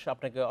বিশ্বাস,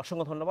 আপনাকে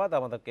অসংখ্য ধন্যবাদ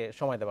আমাদেরকে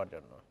সময় দেওয়ার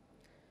জন্য।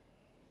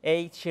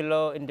 এই ছিল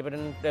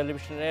ইন্ডিপেন্ডেন্ট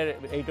টেলিভিশনের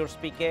এইটর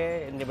স্পিকে।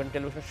 ইন্ডিপেন্ডেন্ট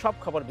টেলিভিশনের সব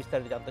খবর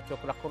বিস্তারিত জানতে চোখ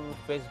রাখুন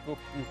ফেসবুক,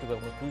 ইউটিউব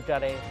এবং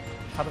টুইটারে।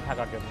 সাথে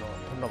থাকার জন্য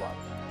ধন্যবাদ।